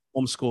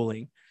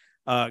homeschooling,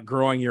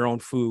 growing your own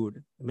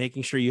food,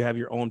 making sure you have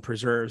your own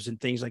preserves and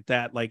things like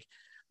that, like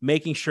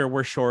making sure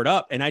we're shored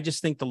up. And I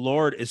just think the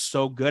Lord is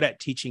so good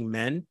at teaching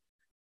men.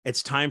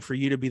 It's time for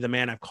you to be the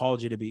man I've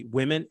called you to be.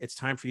 Women, it's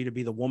time for you to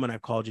be the woman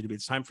I've called you to be.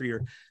 It's time for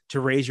to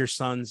raise your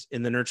sons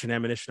in the nurture and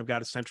admonition of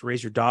God. It's time to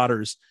raise your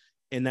daughters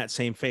in that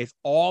same faith.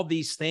 All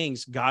these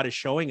things God is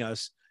showing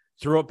us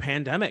through a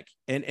pandemic.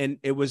 And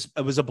it was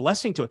a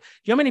blessing to it. Do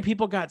you know how many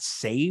people got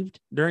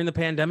saved during the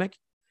pandemic?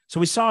 So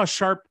we saw a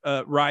sharp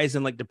rise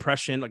in like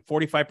depression, like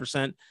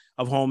 45%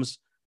 of homes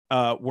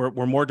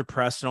were more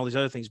depressed and all these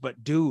other things.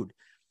 But dude,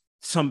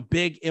 some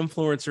big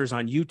influencers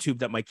on YouTube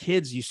that my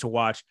kids used to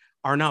watch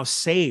are now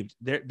saved.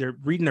 They're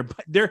reading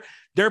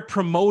they're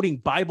promoting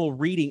Bible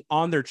reading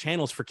on their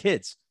channels for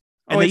kids.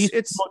 And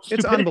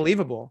it's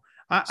unbelievable.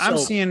 I'm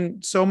seeing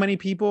so many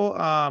people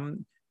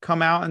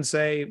come out and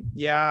say,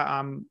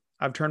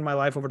 I've turned my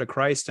life over to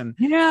Christ, and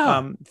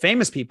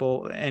famous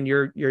people. And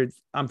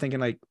I'm thinking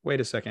like,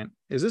 wait a second,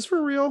 is this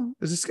for real?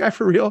 Is this guy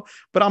for real?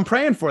 But I'm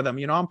praying for them.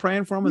 I'm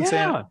praying for them and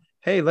saying,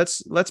 hey,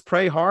 let's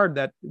pray hard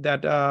that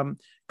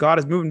God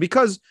is moving,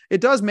 because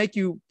it does make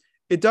you,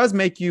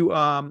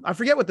 I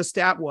forget what the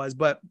stat was,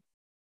 but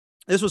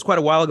this was quite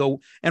a while ago.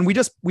 And we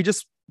just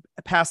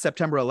passed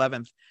September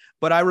 11th.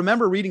 But I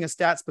remember reading a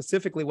stat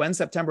specifically when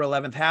September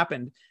 11th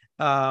happened,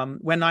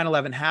 when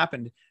 9/11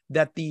 happened,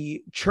 that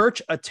the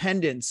church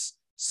attendance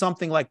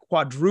something like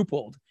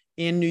quadrupled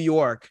in New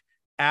York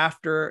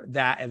after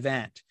that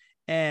event.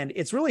 And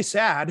it's really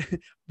sad,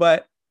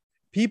 but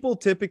people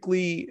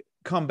typically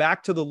come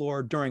back to the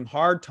Lord during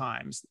hard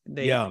times.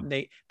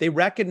 They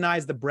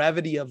recognize the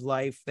brevity of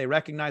life. They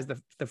recognize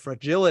the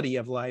fragility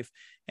of life.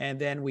 And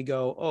then we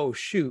go, oh,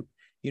 shoot,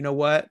 you know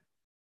what?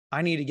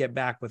 I need to get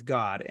back with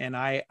God.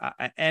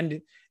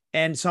 And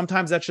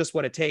sometimes that's just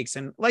what it takes.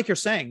 And like you're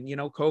saying,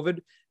 COVID,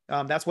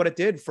 that's what it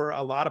did for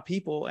a lot of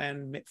people,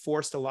 and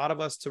forced a lot of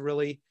us to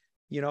really,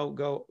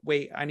 go,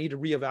 wait, I need to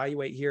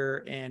reevaluate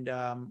here and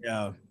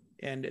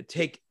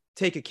take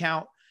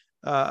account,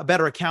 a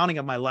better accounting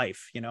of my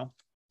life,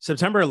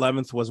 September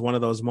 11th was one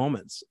of those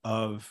moments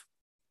of,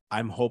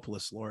 I'm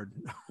hopeless, Lord.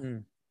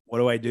 What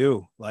do I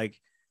do? Like,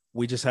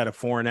 we just had a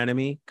foreign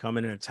enemy come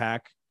in and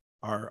attack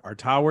our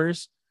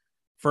towers.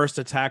 First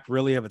attack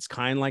really of its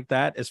kind like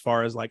that, as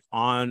far as like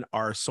on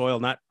our soil.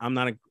 I'm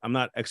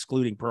not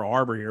excluding Pearl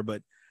Harbor here,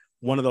 but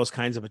one of those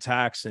kinds of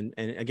attacks. And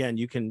again,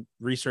 you can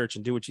research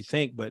and do what you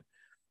think. But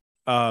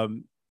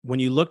when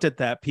you looked at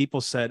that, people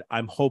said,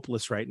 I'm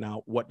hopeless right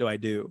now. What do I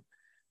do?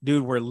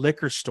 Dude, where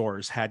liquor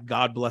stores had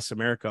God Bless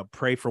America,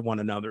 pray for one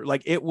another.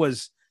 Like, it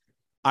was,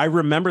 I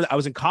remember that I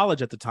was in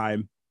college at the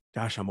time.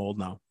 Gosh, I'm old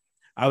now.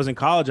 I was in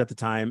college at the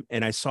time,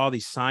 and I saw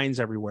these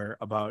signs everywhere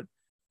about,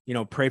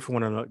 pray for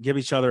one another, give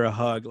each other a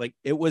hug. Like,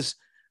 it was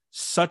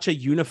such a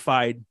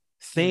unified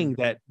thing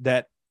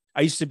that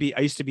I used to be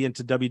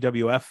into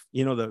WWF,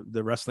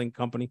 the wrestling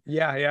company.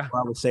 Yeah.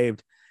 I was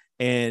saved.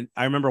 And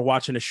I remember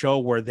watching a show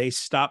where they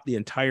stopped the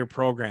entire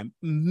program.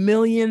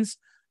 Millions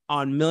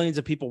on millions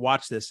of people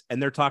watch this,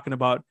 and they're talking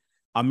about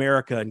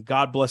America and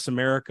God Bless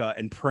America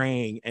and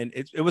praying. And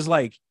it was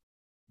like,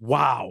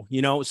 wow,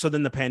 so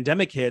then the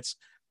pandemic hits.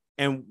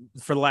 And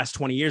for the last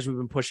 20 years, we've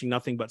been pushing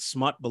nothing but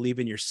smut, believe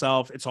in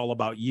yourself. It's all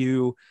about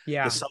you,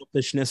 the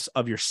selfishness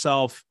of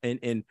yourself.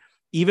 And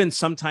even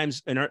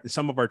sometimes in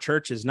some of our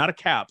churches, not a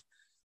cap,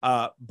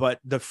 but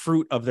the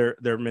fruit of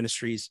their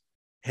ministries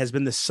has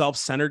been the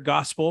self-centered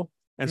gospel.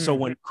 And so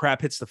when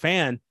crap hits the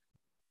fan,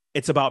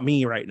 it's about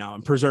me right now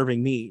and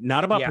preserving me,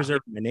 not about Yeah.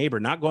 preserving my neighbor,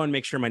 not going to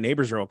make sure my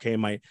neighbors are okay.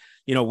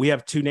 We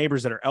have 2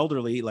 neighbors that are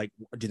elderly. Like,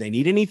 do they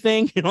need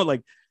anything?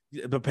 Like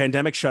the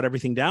pandemic shut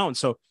everything down.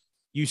 So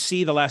you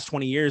see the last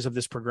 20 years of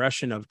this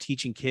progression of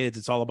teaching kids.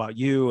 It's all about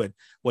you and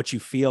what you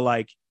feel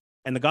like.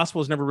 And the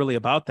gospel is never really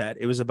about that.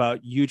 It was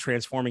about you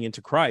transforming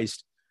into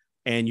Christ,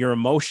 and your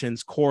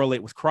emotions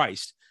correlate with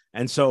Christ.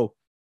 And so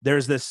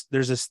there's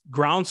this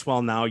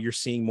groundswell now. You're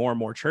seeing more and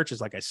more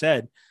churches, like I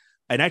said,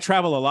 and I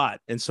travel a lot.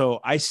 And so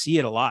I see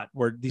it a lot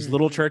where these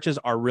little churches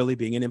are really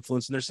being an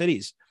influence in their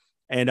cities.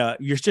 And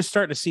you're just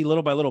starting to see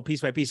little by little,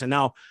 piece by piece. And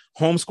now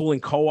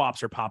homeschooling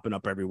co-ops are popping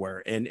up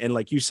everywhere. And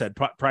like you said,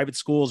 private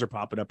schools are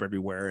popping up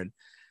everywhere. And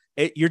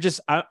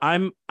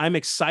I'm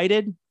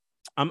excited.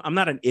 I'm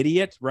not an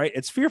idiot, right?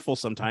 It's fearful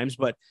sometimes,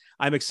 but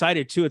I'm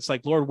excited too. It's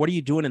like, Lord, what are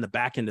you doing in the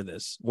back end of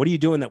this? What are you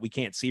doing that we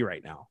can't see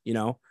right now?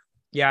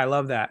 Yeah, I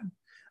love that.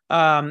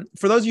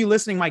 For those of you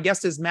listening, my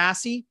guest is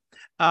Massey.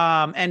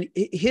 And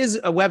his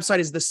website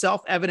is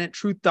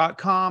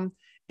theselfevidenttruth.com.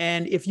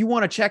 And if you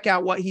want to check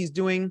out what he's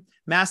doing,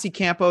 Massey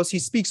Campos, he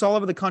speaks all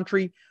over the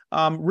country,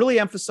 really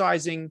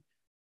emphasizing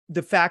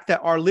the fact that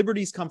our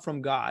liberties come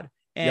from God.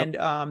 And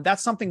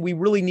that's something we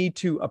really need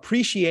to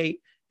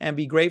appreciate and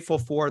be grateful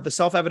for.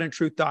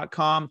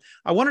 Theselfevidenttruth.com.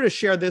 I wanted to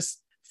share this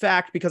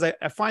fact because I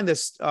find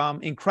this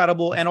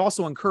incredible and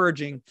also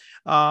encouraging.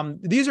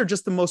 These are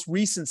just the most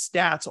recent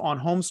stats on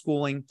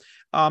homeschooling.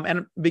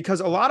 And because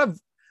a lot of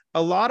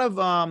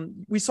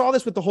we saw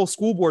this with the whole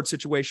school board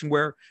situation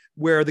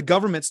where the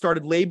government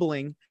started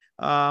labeling,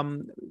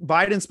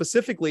 Biden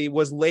specifically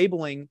was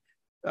labeling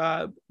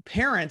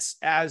parents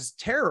as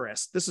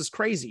terrorists. This is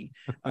crazy.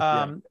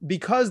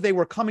 Because they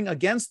were coming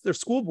against their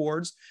school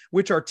boards,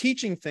 which are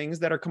teaching things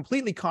that are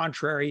completely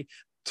contrary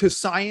to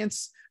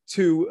science,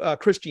 to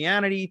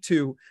Christianity,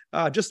 to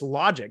just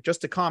logic,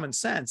 just to common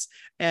sense.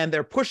 And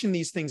they're pushing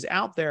these things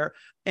out there.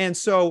 And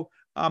so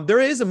there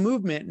is a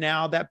movement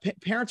now that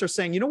parents are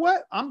saying, you know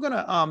what, I'm going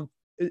to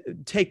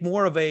take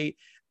more of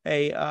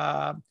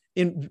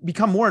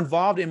become more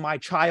involved in my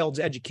child's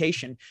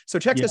education. So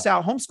check this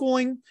out.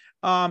 Homeschooling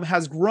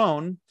has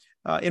grown.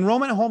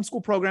 Enrollment in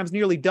homeschool programs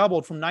nearly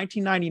doubled from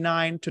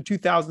 1999 to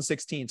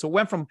 2016. So it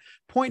went from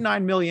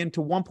 0.9 million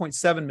to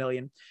 1.7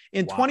 million.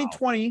 In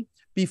 2020,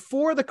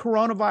 before the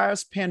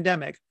coronavirus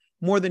pandemic,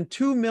 more than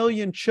 2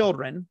 million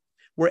children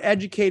were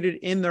educated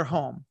in their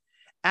home.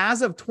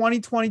 As of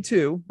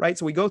 2022, right?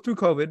 So we go through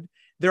COVID,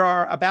 there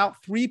are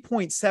about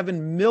 3.7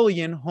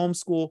 million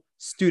homeschool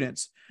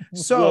students.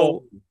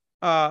 So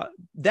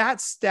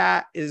that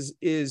stat is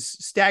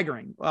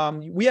staggering.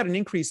 We had an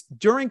increase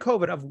during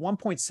COVID of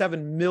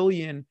 1.7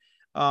 million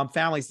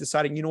families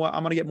deciding, you know what,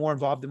 I'm going to get more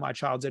involved in my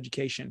child's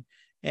education.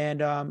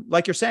 And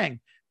like you're saying,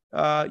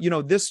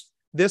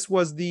 this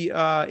was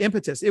the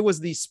impetus. It was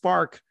the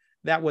spark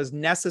that was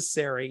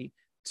necessary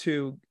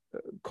to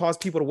cause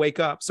people to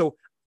wake up. So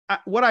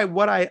what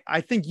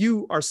I think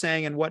you are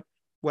saying, and what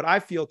I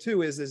feel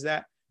too, is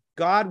that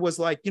God was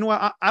like, you know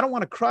what, I don't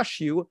want to crush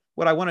you.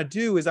 What I want to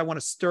do is I want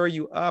to stir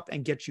you up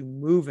and get you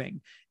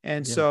moving.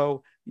 And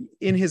so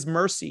in his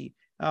mercy,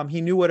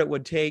 he knew what it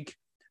would take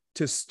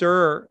to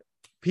stir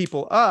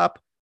people up,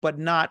 but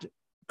not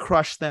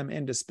crush them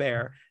in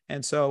despair.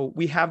 And so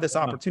we have this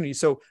opportunity.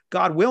 So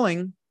God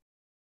willing,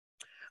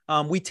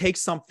 we take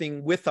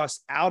something with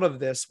us out of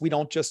this. We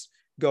don't just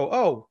go,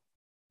 oh,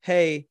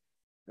 hey,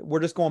 we're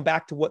just going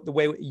back to the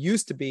way it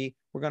used to be.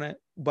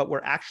 But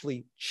we're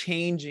actually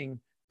changing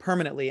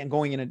permanently and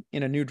going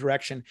in a new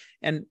direction.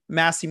 And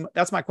Massey,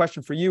 that's my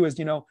question for you is,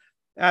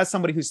 as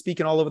somebody who's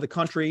speaking all over the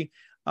country,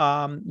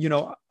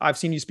 I've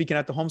seen you speaking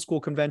at the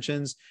homeschool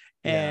conventions,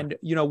 and,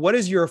 what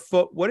is your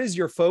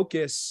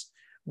focus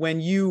when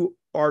you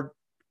are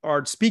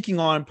speaking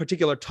on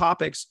particular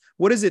topics?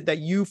 What is it that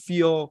you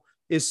feel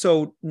is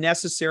so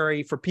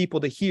necessary for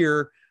people to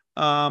hear,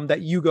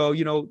 that you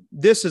go,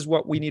 this is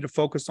what we need to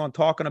focus on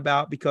talking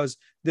about, because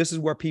this is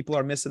where people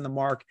are missing the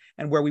mark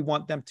and where we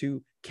want them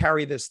to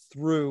carry this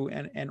through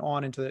and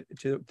on into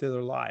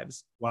their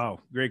lives? Wow.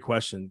 Great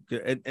question.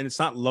 And it's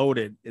not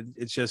loaded.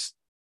 It's just,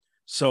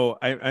 so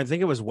I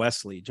think it was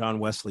John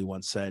Wesley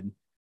once said,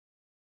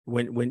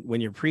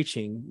 when you're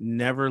preaching,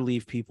 never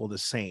leave people the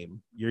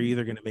same. You're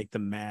either going to make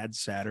them mad,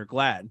 sad, or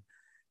glad.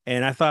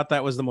 And I thought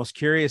that was the most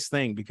curious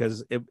thing,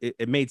 because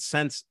it made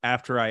sense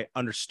after I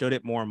understood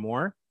it more and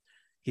more.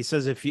 He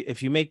says,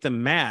 if you make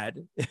them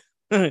mad,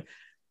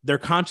 their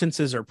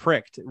consciences are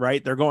pricked,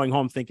 right? They're going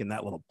home thinking,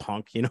 that little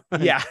punk,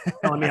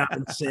 telling me I'm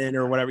in sin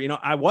or whatever.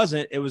 I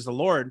wasn't. It was the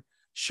Lord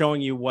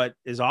showing you what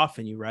is off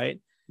in you,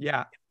 right?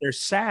 Yeah. If they're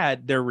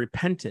sad, they're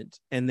repentant,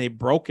 and they're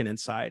broken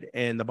inside.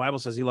 And the Bible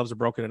says he loves a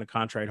broken and a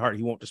contrite heart.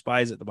 He won't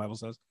despise it, the Bible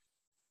says.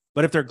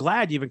 But if they're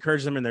glad, you've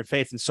encouraged them in their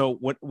faith. And so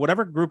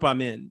whatever group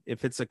I'm in,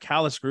 if it's a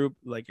callous group,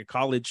 like a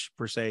college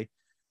per se,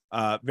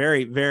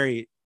 very,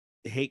 very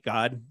hate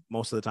God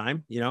most of the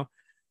time,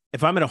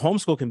 if I'm at a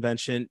homeschool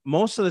convention,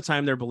 most of the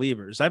time they're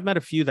believers. I've met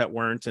a few that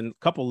weren't, and a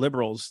couple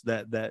liberals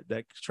that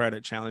try to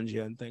challenge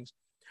you and things.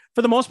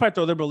 For the most part,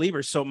 though, they're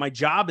believers. So my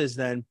job is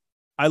then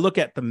I look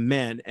at the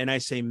men and I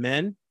say,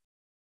 men,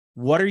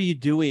 What are you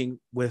doing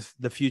with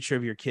the future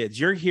of your kids?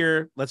 You're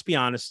here, let's be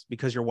honest,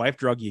 because your wife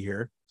drug you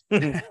here.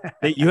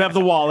 You have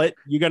the wallet.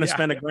 You're going to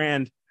spend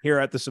 $1,000 here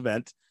at this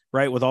event,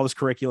 right? With all this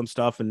curriculum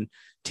stuff and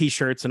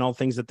t-shirts and all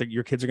things that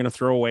your kids are going to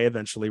throw away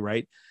eventually,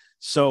 right?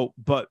 So,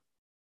 but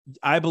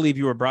I believe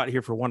you were brought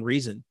here for one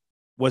reason,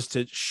 was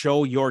to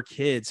show your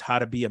kids how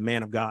to be a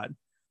man of God.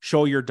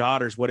 Show your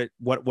daughters what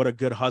a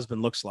good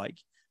husband looks like,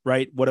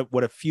 right?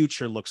 What a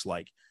future looks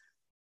like.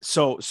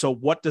 So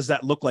what does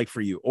that look like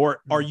for you?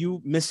 Or are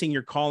you missing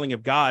your calling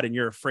of God and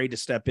you're afraid to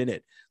step in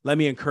it? Let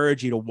me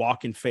encourage you to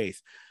walk in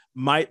faith.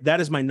 That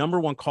is my number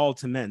one call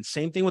to men.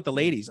 Same thing with the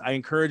ladies. I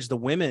encourage the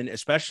women,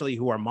 especially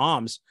who are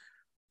moms.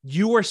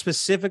 You are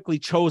specifically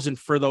chosen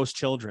for those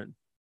children.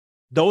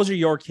 Those are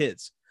your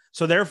kids.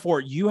 So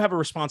therefore you have a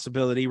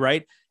responsibility,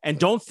 right? And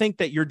don't think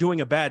that you're doing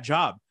a bad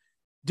job.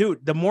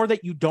 Dude, the more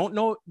that you don't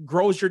know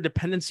grows your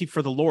dependency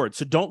for the Lord.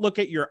 So don't look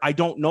at your, I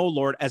don't know,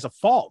 Lord, as a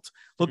fault.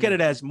 Look at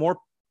it as more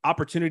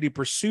opportunity to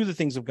pursue the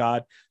things of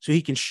God so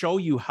he can show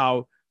you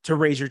how to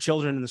raise your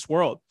children in this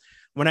world.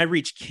 When I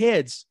reach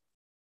kids,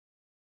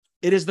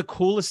 it is the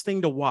coolest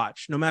thing to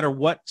watch, no matter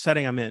what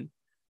setting I'm in.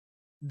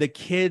 The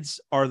kids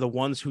are the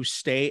ones who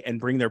stay and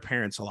bring their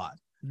parents a lot.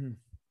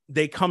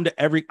 They come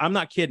to I'm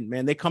not kidding,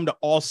 man. They come to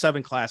all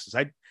 7 classes.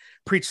 I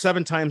preach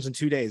 7 times in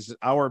 2 days, an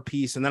hour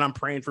apiece. And then I'm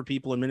praying for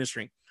people and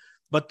ministering.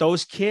 But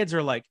those kids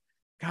are like,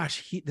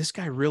 gosh, this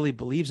guy really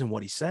believes in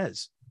what he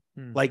says.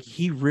 Like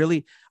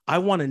I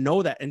want to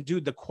know that. And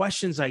dude, the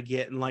questions I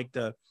get and like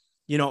a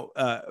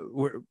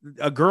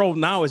girl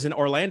now is in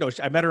Orlando.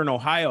 I met her in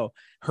Ohio,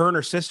 her and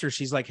her sister.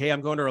 She's like, hey,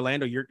 I'm going to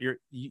Orlando.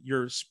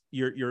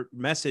 Your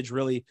message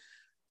really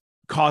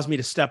caused me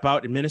to step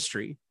out in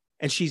ministry.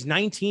 And she's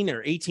 19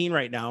 or 18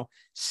 right now,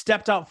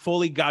 stepped out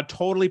fully. God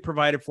totally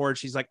provided for her.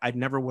 She's like, I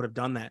never would have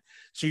done that.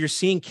 So you're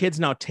seeing kids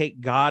now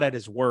take God at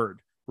his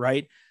word,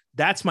 right?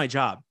 That's my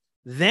job.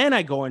 Then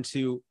I go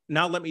into,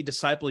 now let me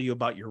disciple you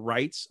about your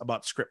rights,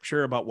 about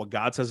scripture, about what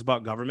God says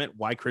about government,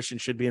 why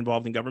Christians should be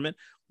involved in government,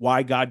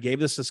 why God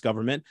gave us this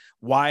government,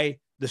 why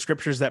the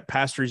scriptures that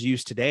pastors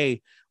use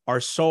today are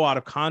so out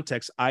of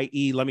context,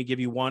 i.e., let me give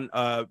you one,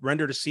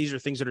 render to Caesar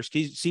things that are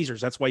Caesar's.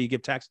 That's why you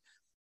give tax.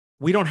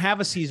 We don't have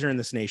a Caesar in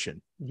this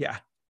nation. Yeah.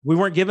 We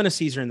weren't given a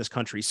Caesar in this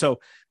country. So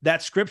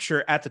that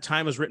scripture at the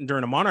time was written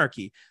during a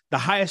monarchy. The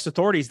highest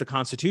authority is the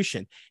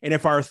Constitution. And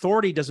if our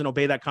authority doesn't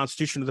obey that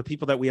Constitution of the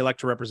people that we elect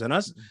to represent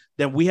us,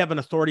 then we have an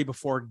authority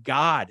before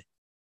God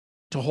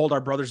to hold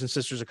our brothers and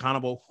sisters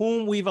accountable,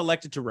 whom we've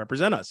elected to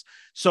represent us.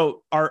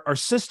 So our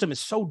system is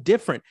so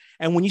different.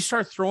 And when you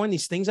start throwing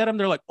these things at them,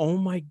 they're like, oh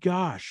my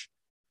gosh,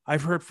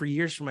 I've heard for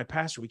years from my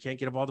pastor, we can't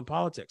get involved in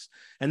politics.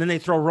 And then they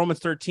throw Romans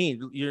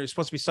 13. You're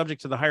supposed to be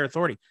subject to the higher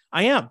authority.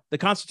 I am, the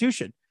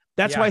Constitution.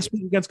 That's why I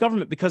speak against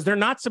government, because they're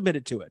not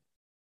submitted to it.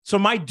 So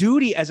my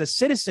duty as a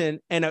citizen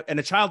and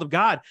a child of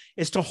God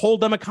is to hold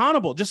them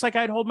accountable, just like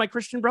I'd hold my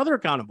Christian brother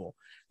accountable.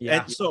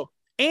 Yeah.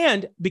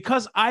 And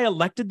because I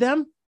elected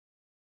them,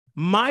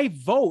 my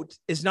vote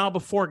is now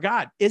before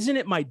God. Isn't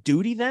it my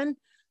duty then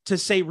to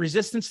say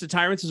resistance to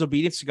tyrants is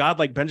obedience to God,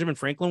 like Benjamin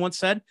Franklin once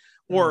said,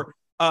 or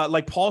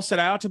like Paul said,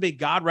 I ought to obey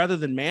God rather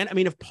than man. I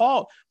mean, if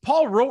Paul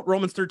wrote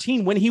Romans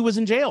 13 when he was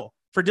in jail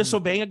for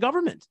disobeying a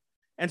government.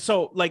 And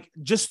so like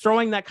just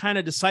throwing that kind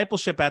of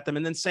discipleship at them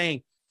and then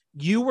saying,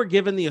 you were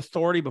given the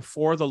authority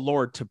before the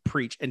Lord to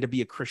preach and to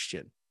be a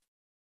Christian,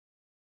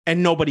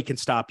 and nobody can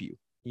stop you.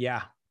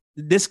 Yeah.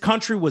 This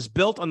country was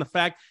built on the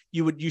fact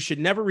you should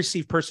never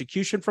receive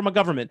persecution from a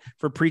government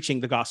for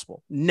preaching the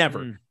gospel.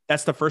 Never.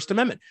 That's the First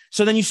Amendment.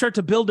 So then you start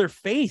to build their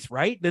faith,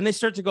 right? Then they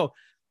start to go,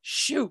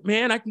 shoot,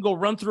 man, I can go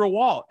run through a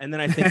wall. And then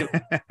I think of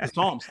the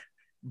Psalms.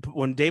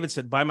 When David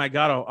said, by my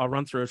God, I'll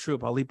run through a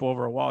troop. I'll leap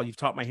over a wall. You've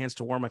taught my hands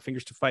to war, my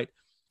fingers to fight.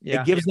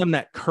 Yeah. It gives them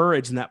that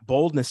courage and that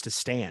boldness to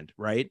stand,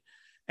 right?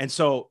 And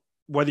so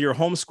whether you're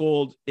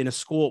homeschooled in a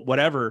school,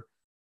 whatever,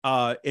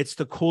 it's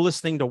the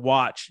coolest thing to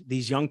watch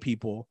these young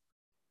people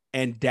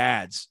and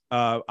dads.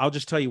 I'll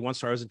just tell you one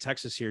story. I was in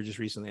Texas here just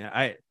recently.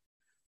 I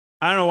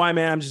don't know why,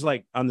 man. I'm just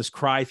like on this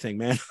cry thing,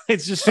 man.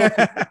 It's just so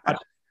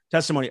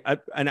testimony.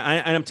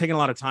 I'm taking a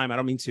lot of time. I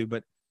don't mean to,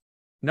 but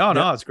no,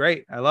 it's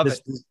great. I love it.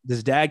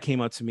 This dad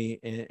came up to me,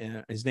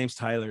 and his name's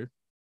Tyler.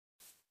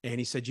 And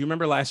he said, do you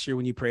remember last year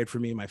when you prayed for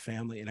me and my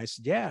family? And I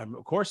said, yeah,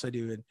 of course I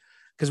do. And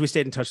because we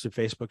stayed in touch through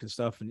Facebook and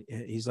stuff. And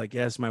he's like,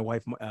 yes, my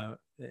wife.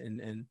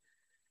 And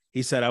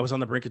he said, I was on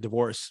the brink of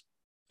divorce.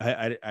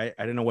 I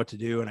didn't know what to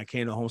do. And I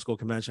came to the homeschool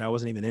convention. I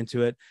wasn't even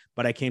into it,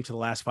 but I came to the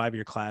last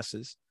 5-year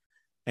classes.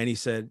 And he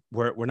said,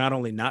 we're not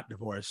only not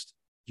divorced,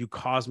 you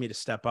caused me to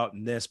step out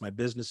in this. My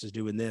business is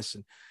doing this.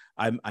 And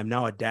I'm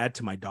now a dad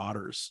to my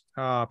daughters.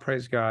 Oh,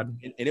 praise God.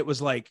 And it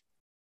was like,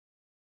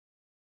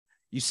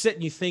 you sit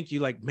and you think, you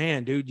like,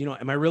 man, dude,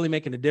 am I really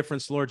making a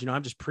difference, Lord?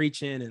 I'm just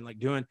preaching and like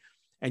doing,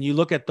 and you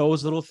look at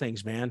those little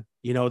things, man.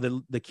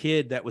 The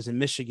kid that was in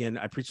Michigan,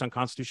 I preached on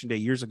Constitution Day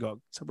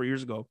several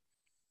years ago,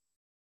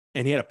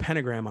 and he had a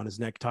pentagram on his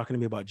neck talking to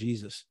me about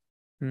Jesus.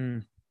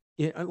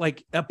 Yeah,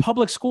 like a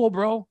public school,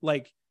 bro.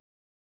 Like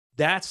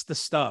That's the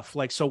stuff.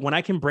 Like, so when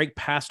I can break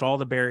past all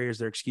the barriers,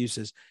 their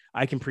excuses,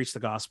 I can preach the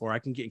gospel, or I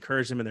can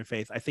encourage them in their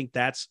faith. I think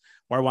that's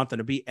where I want them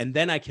to be. And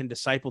then I can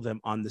disciple them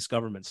on this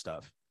government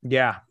stuff.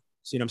 Yeah.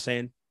 See what I'm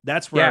saying?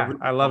 That's where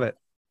I love it.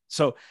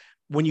 So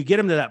when you get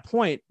them to that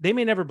point, they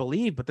may never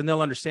believe, but then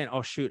they'll understand,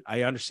 oh shoot,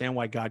 I understand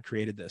why God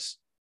created this,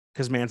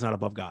 because man's not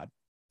above God.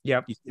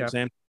 Yep. You see what I'm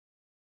saying?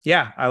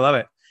 Yeah, I love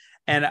it.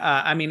 And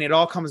I mean, it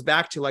all comes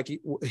back to, like,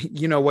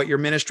 you know, what your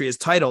ministry is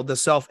titled, The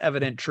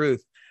Self-Evident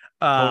Truth.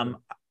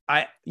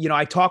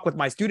 I talk with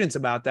my students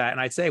about that, and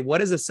I'd say,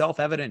 what is a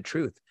self-evident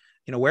truth?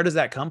 You know, where does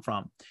that come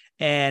from?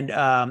 And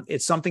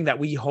it's something that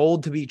we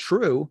hold to be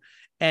true,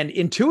 and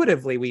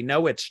intuitively we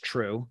know it's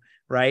true,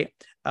 right?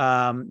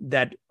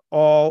 That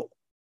all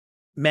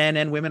men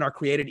and women are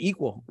created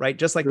equal, right?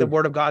 Just like the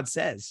Word of God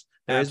says.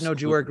 There is no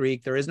Jew or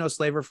Greek. There is no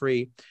slave or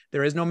free.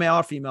 There is no male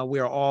or female. We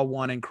are all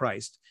one in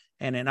Christ.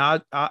 And in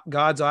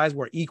God's eyes,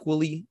 we're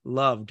equally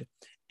loved.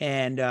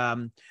 And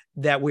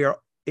that we are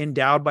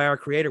endowed by our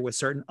Creator with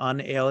certain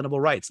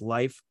unalienable rights,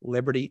 life,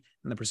 liberty,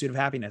 and the pursuit of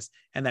happiness,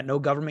 and that no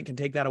government can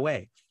take that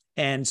away.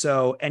 And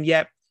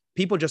yet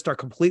people just are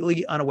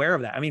completely unaware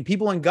of that. I mean,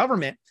 people in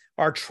government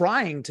are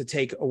trying to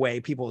take away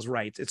people's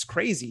rights. It's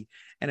crazy.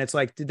 And it's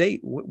like, did they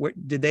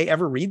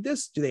ever read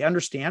this? Do they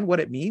understand what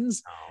it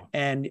means? No.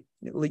 And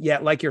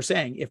yet, like you're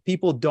saying, if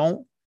people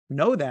don't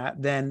know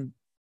that, then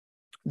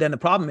the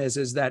problem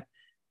is that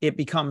it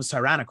becomes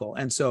tyrannical.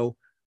 And so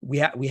we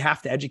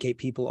have to educate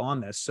people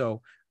on this.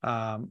 So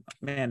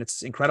man,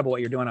 it's incredible what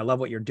you're doing. I love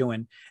what you're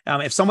doing.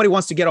 If somebody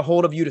wants to get a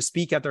hold of you to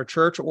speak at their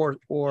church or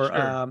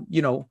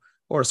Sure.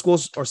 Or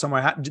schools or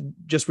somewhere,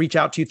 just reach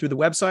out to you through the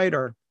website,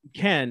 or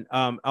Ken,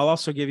 I'll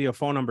also give you a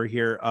phone number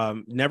here.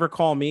 Never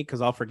call me, because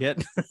I'll forget.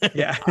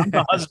 Yeah. I'm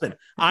the husband.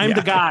 I'm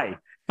the guy.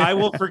 I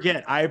will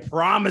forget. I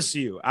promise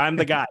you, I'm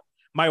the guy.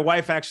 My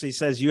wife actually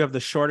says you have the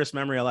shortest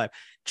memory of life.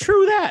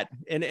 True that.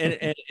 And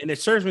it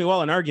serves me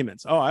well in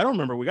arguments. Oh, I don't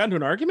remember. We got into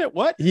an argument.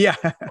 What? Yeah.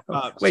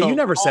 Wait, you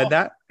never said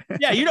that.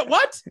 Yeah. You know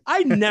what?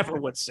 I never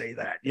would say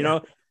that, you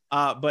know?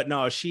 But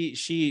no,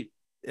 she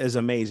is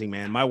amazing,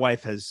 man. My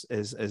wife has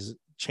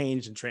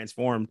changed and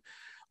transformed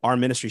our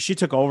ministry. She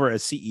took over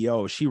as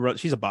CEO.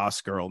 She's a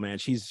boss girl, man.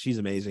 She's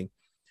amazing.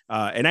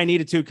 And I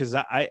needed to, because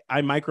I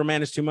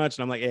micromanage too much,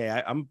 and I'm like,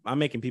 hey, I'm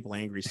making people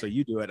angry, so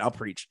you do it. I'll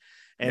preach.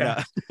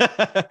 And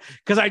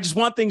because I just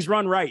want things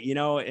run right, you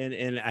know,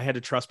 and I had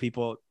to trust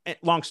people.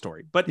 Long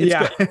story, but it's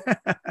good.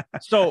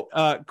 So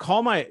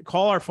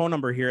call our phone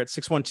number here at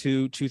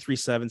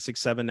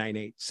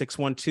 612-237-6798,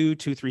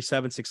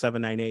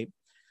 612-237-6798.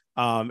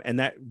 And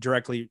that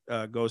directly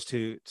goes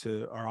to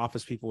our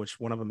office people, which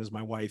one of them is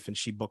my wife, and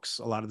she books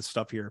a lot of the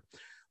stuff here.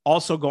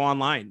 Also go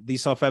online,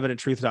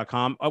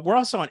 theselfevidenttruth.com. We're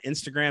also on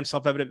Instagram,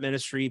 Self-Evident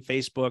Ministry,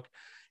 Facebook.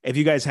 If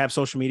you guys have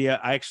social media,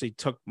 I actually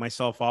took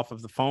myself off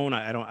of the phone.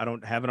 I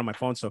don't have it on my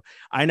phone, so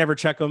I never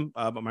check them,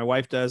 but my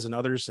wife does, and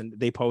others, and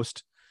they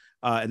post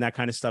and that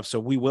kind of stuff. So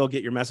we will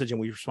get your message and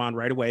we respond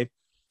right away.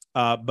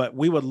 But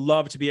we would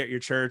love to be at your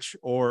church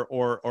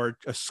or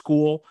a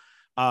school.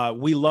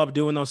 We love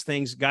doing those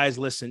things. Guys,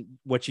 listen,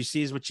 what you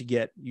see is what you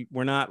get.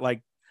 We're not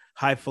like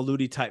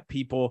highfalutin type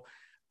people.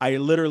 I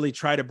literally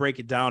try to break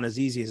it down as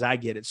easy as I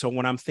get it. So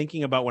when I'm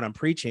thinking about what I'm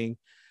preaching,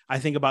 I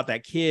think about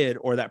that kid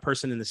or that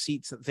person in the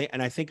seats,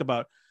 and I think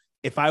about,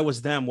 if I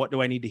was them, what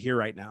do I need to hear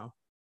right now?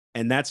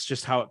 And that's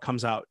just how it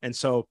comes out. And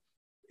so,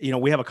 you know,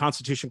 we have a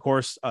Constitution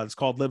course. It's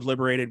called Live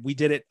Liberated. We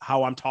did it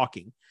how I'm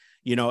talking.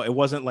 You know, it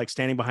wasn't like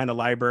standing behind a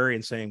library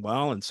and saying,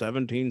 well, in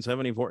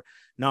 1774.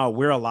 No,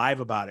 we're alive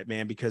about it,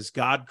 man, because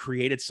God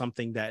created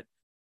something that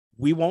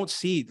we won't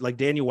see. Like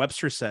Daniel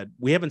Webster said,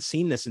 we haven't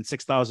seen this in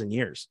 6,000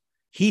 years.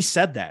 He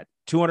said that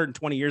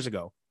 220 years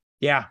ago.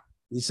 Yeah.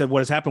 He said, what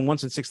has happened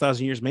once in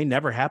 6,000 years may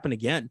never happen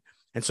again.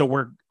 And so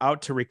we're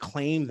out to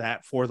reclaim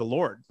that for the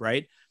Lord.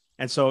 Right.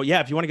 And so,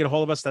 yeah, if you want to get a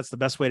hold of us, that's the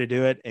best way to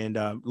do it. And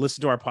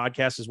listen to our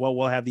podcast as well.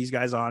 We'll have these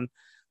guys on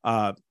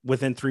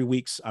within 3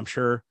 weeks, I'm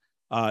sure,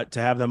 to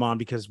have them on,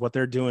 because what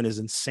they're doing is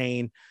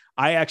insane.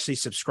 I actually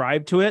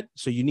subscribe to it.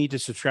 So you need to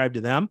subscribe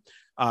to them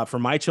for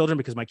my children,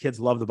 because my kids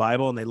love the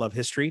Bible and they love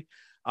history.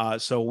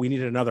 So we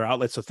needed another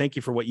outlet. So thank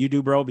you for what you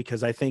do, bro,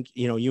 because I think,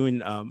 you know, you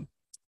and I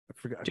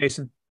forgot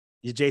Jason,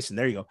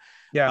 there you go.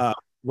 Yeah.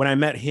 When I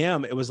met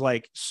him, it was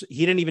like,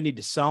 he didn't even need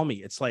to sell me.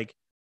 It's like,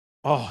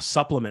 oh,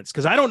 supplements.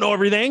 Cause I don't know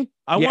everything.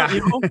 I want,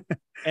 you know,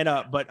 and,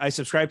 but I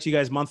subscribe to you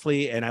guys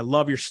monthly, and I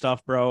love your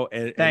stuff, bro.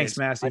 And thanks,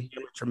 Massey.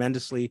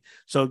 Tremendously.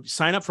 So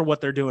sign up for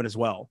what they're doing as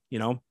well. You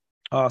know?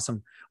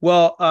 Awesome.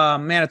 Well,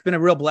 man, it's been a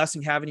real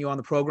blessing having you on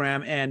the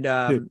program, and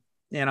I'm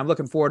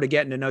looking forward to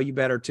getting to know you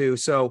better too.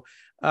 So,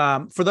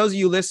 for those of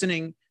you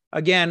listening,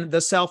 again,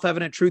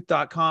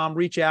 theselfevidenttruth.com,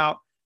 reach out.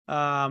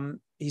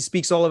 He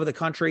speaks all over the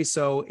country.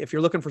 So if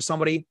you're looking for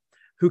somebody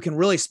who can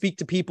really speak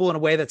to people in a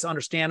way that's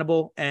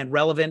understandable and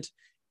relevant,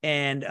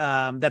 and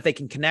that they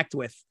can connect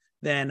with,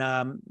 then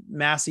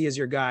Massey is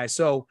your guy.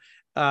 So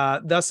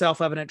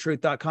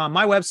theselfevidenttruth.com.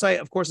 My website,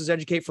 of course, is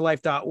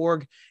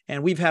educateforlife.org.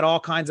 And we've had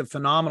all kinds of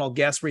phenomenal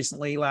guests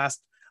recently.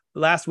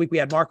 Last week, we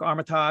had Mark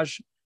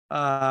Armitage,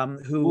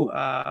 who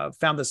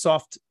found the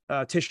soft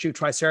tissue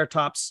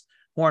Triceratops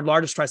horn,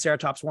 largest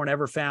Triceratops horn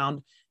ever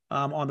found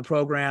on the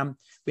program.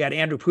 We had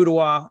Andrew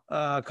Pudewa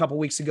a couple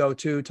weeks ago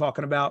too,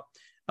 talking about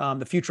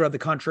the future of the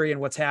country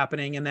and what's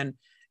happening. And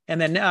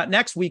then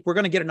next week, we're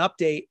going to get an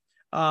update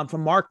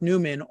from Mark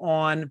Newman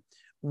on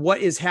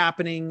what is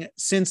happening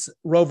since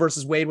Roe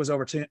versus Wade was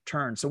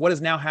overturned. So what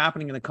is now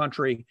happening in the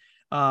country,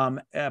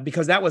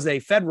 because that was a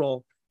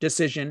federal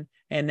decision,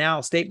 and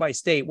now state by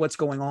state, what's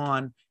going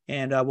on.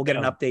 And we'll get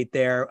an update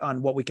there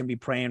on what we can be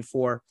praying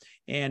for.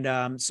 And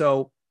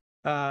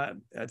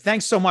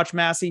thanks so much,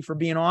 Massey, for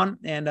being on,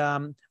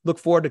 and look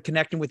forward to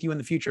connecting with you in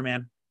the future,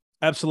 man.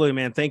 Absolutely,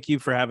 man. Thank you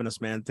for having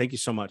us, man. Thank you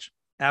so much.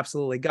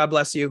 Absolutely. God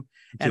bless you.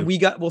 And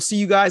we'll see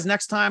you guys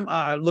next time.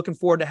 Looking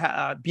forward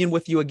to being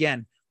with you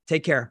again.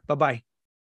 Take care. Bye-bye.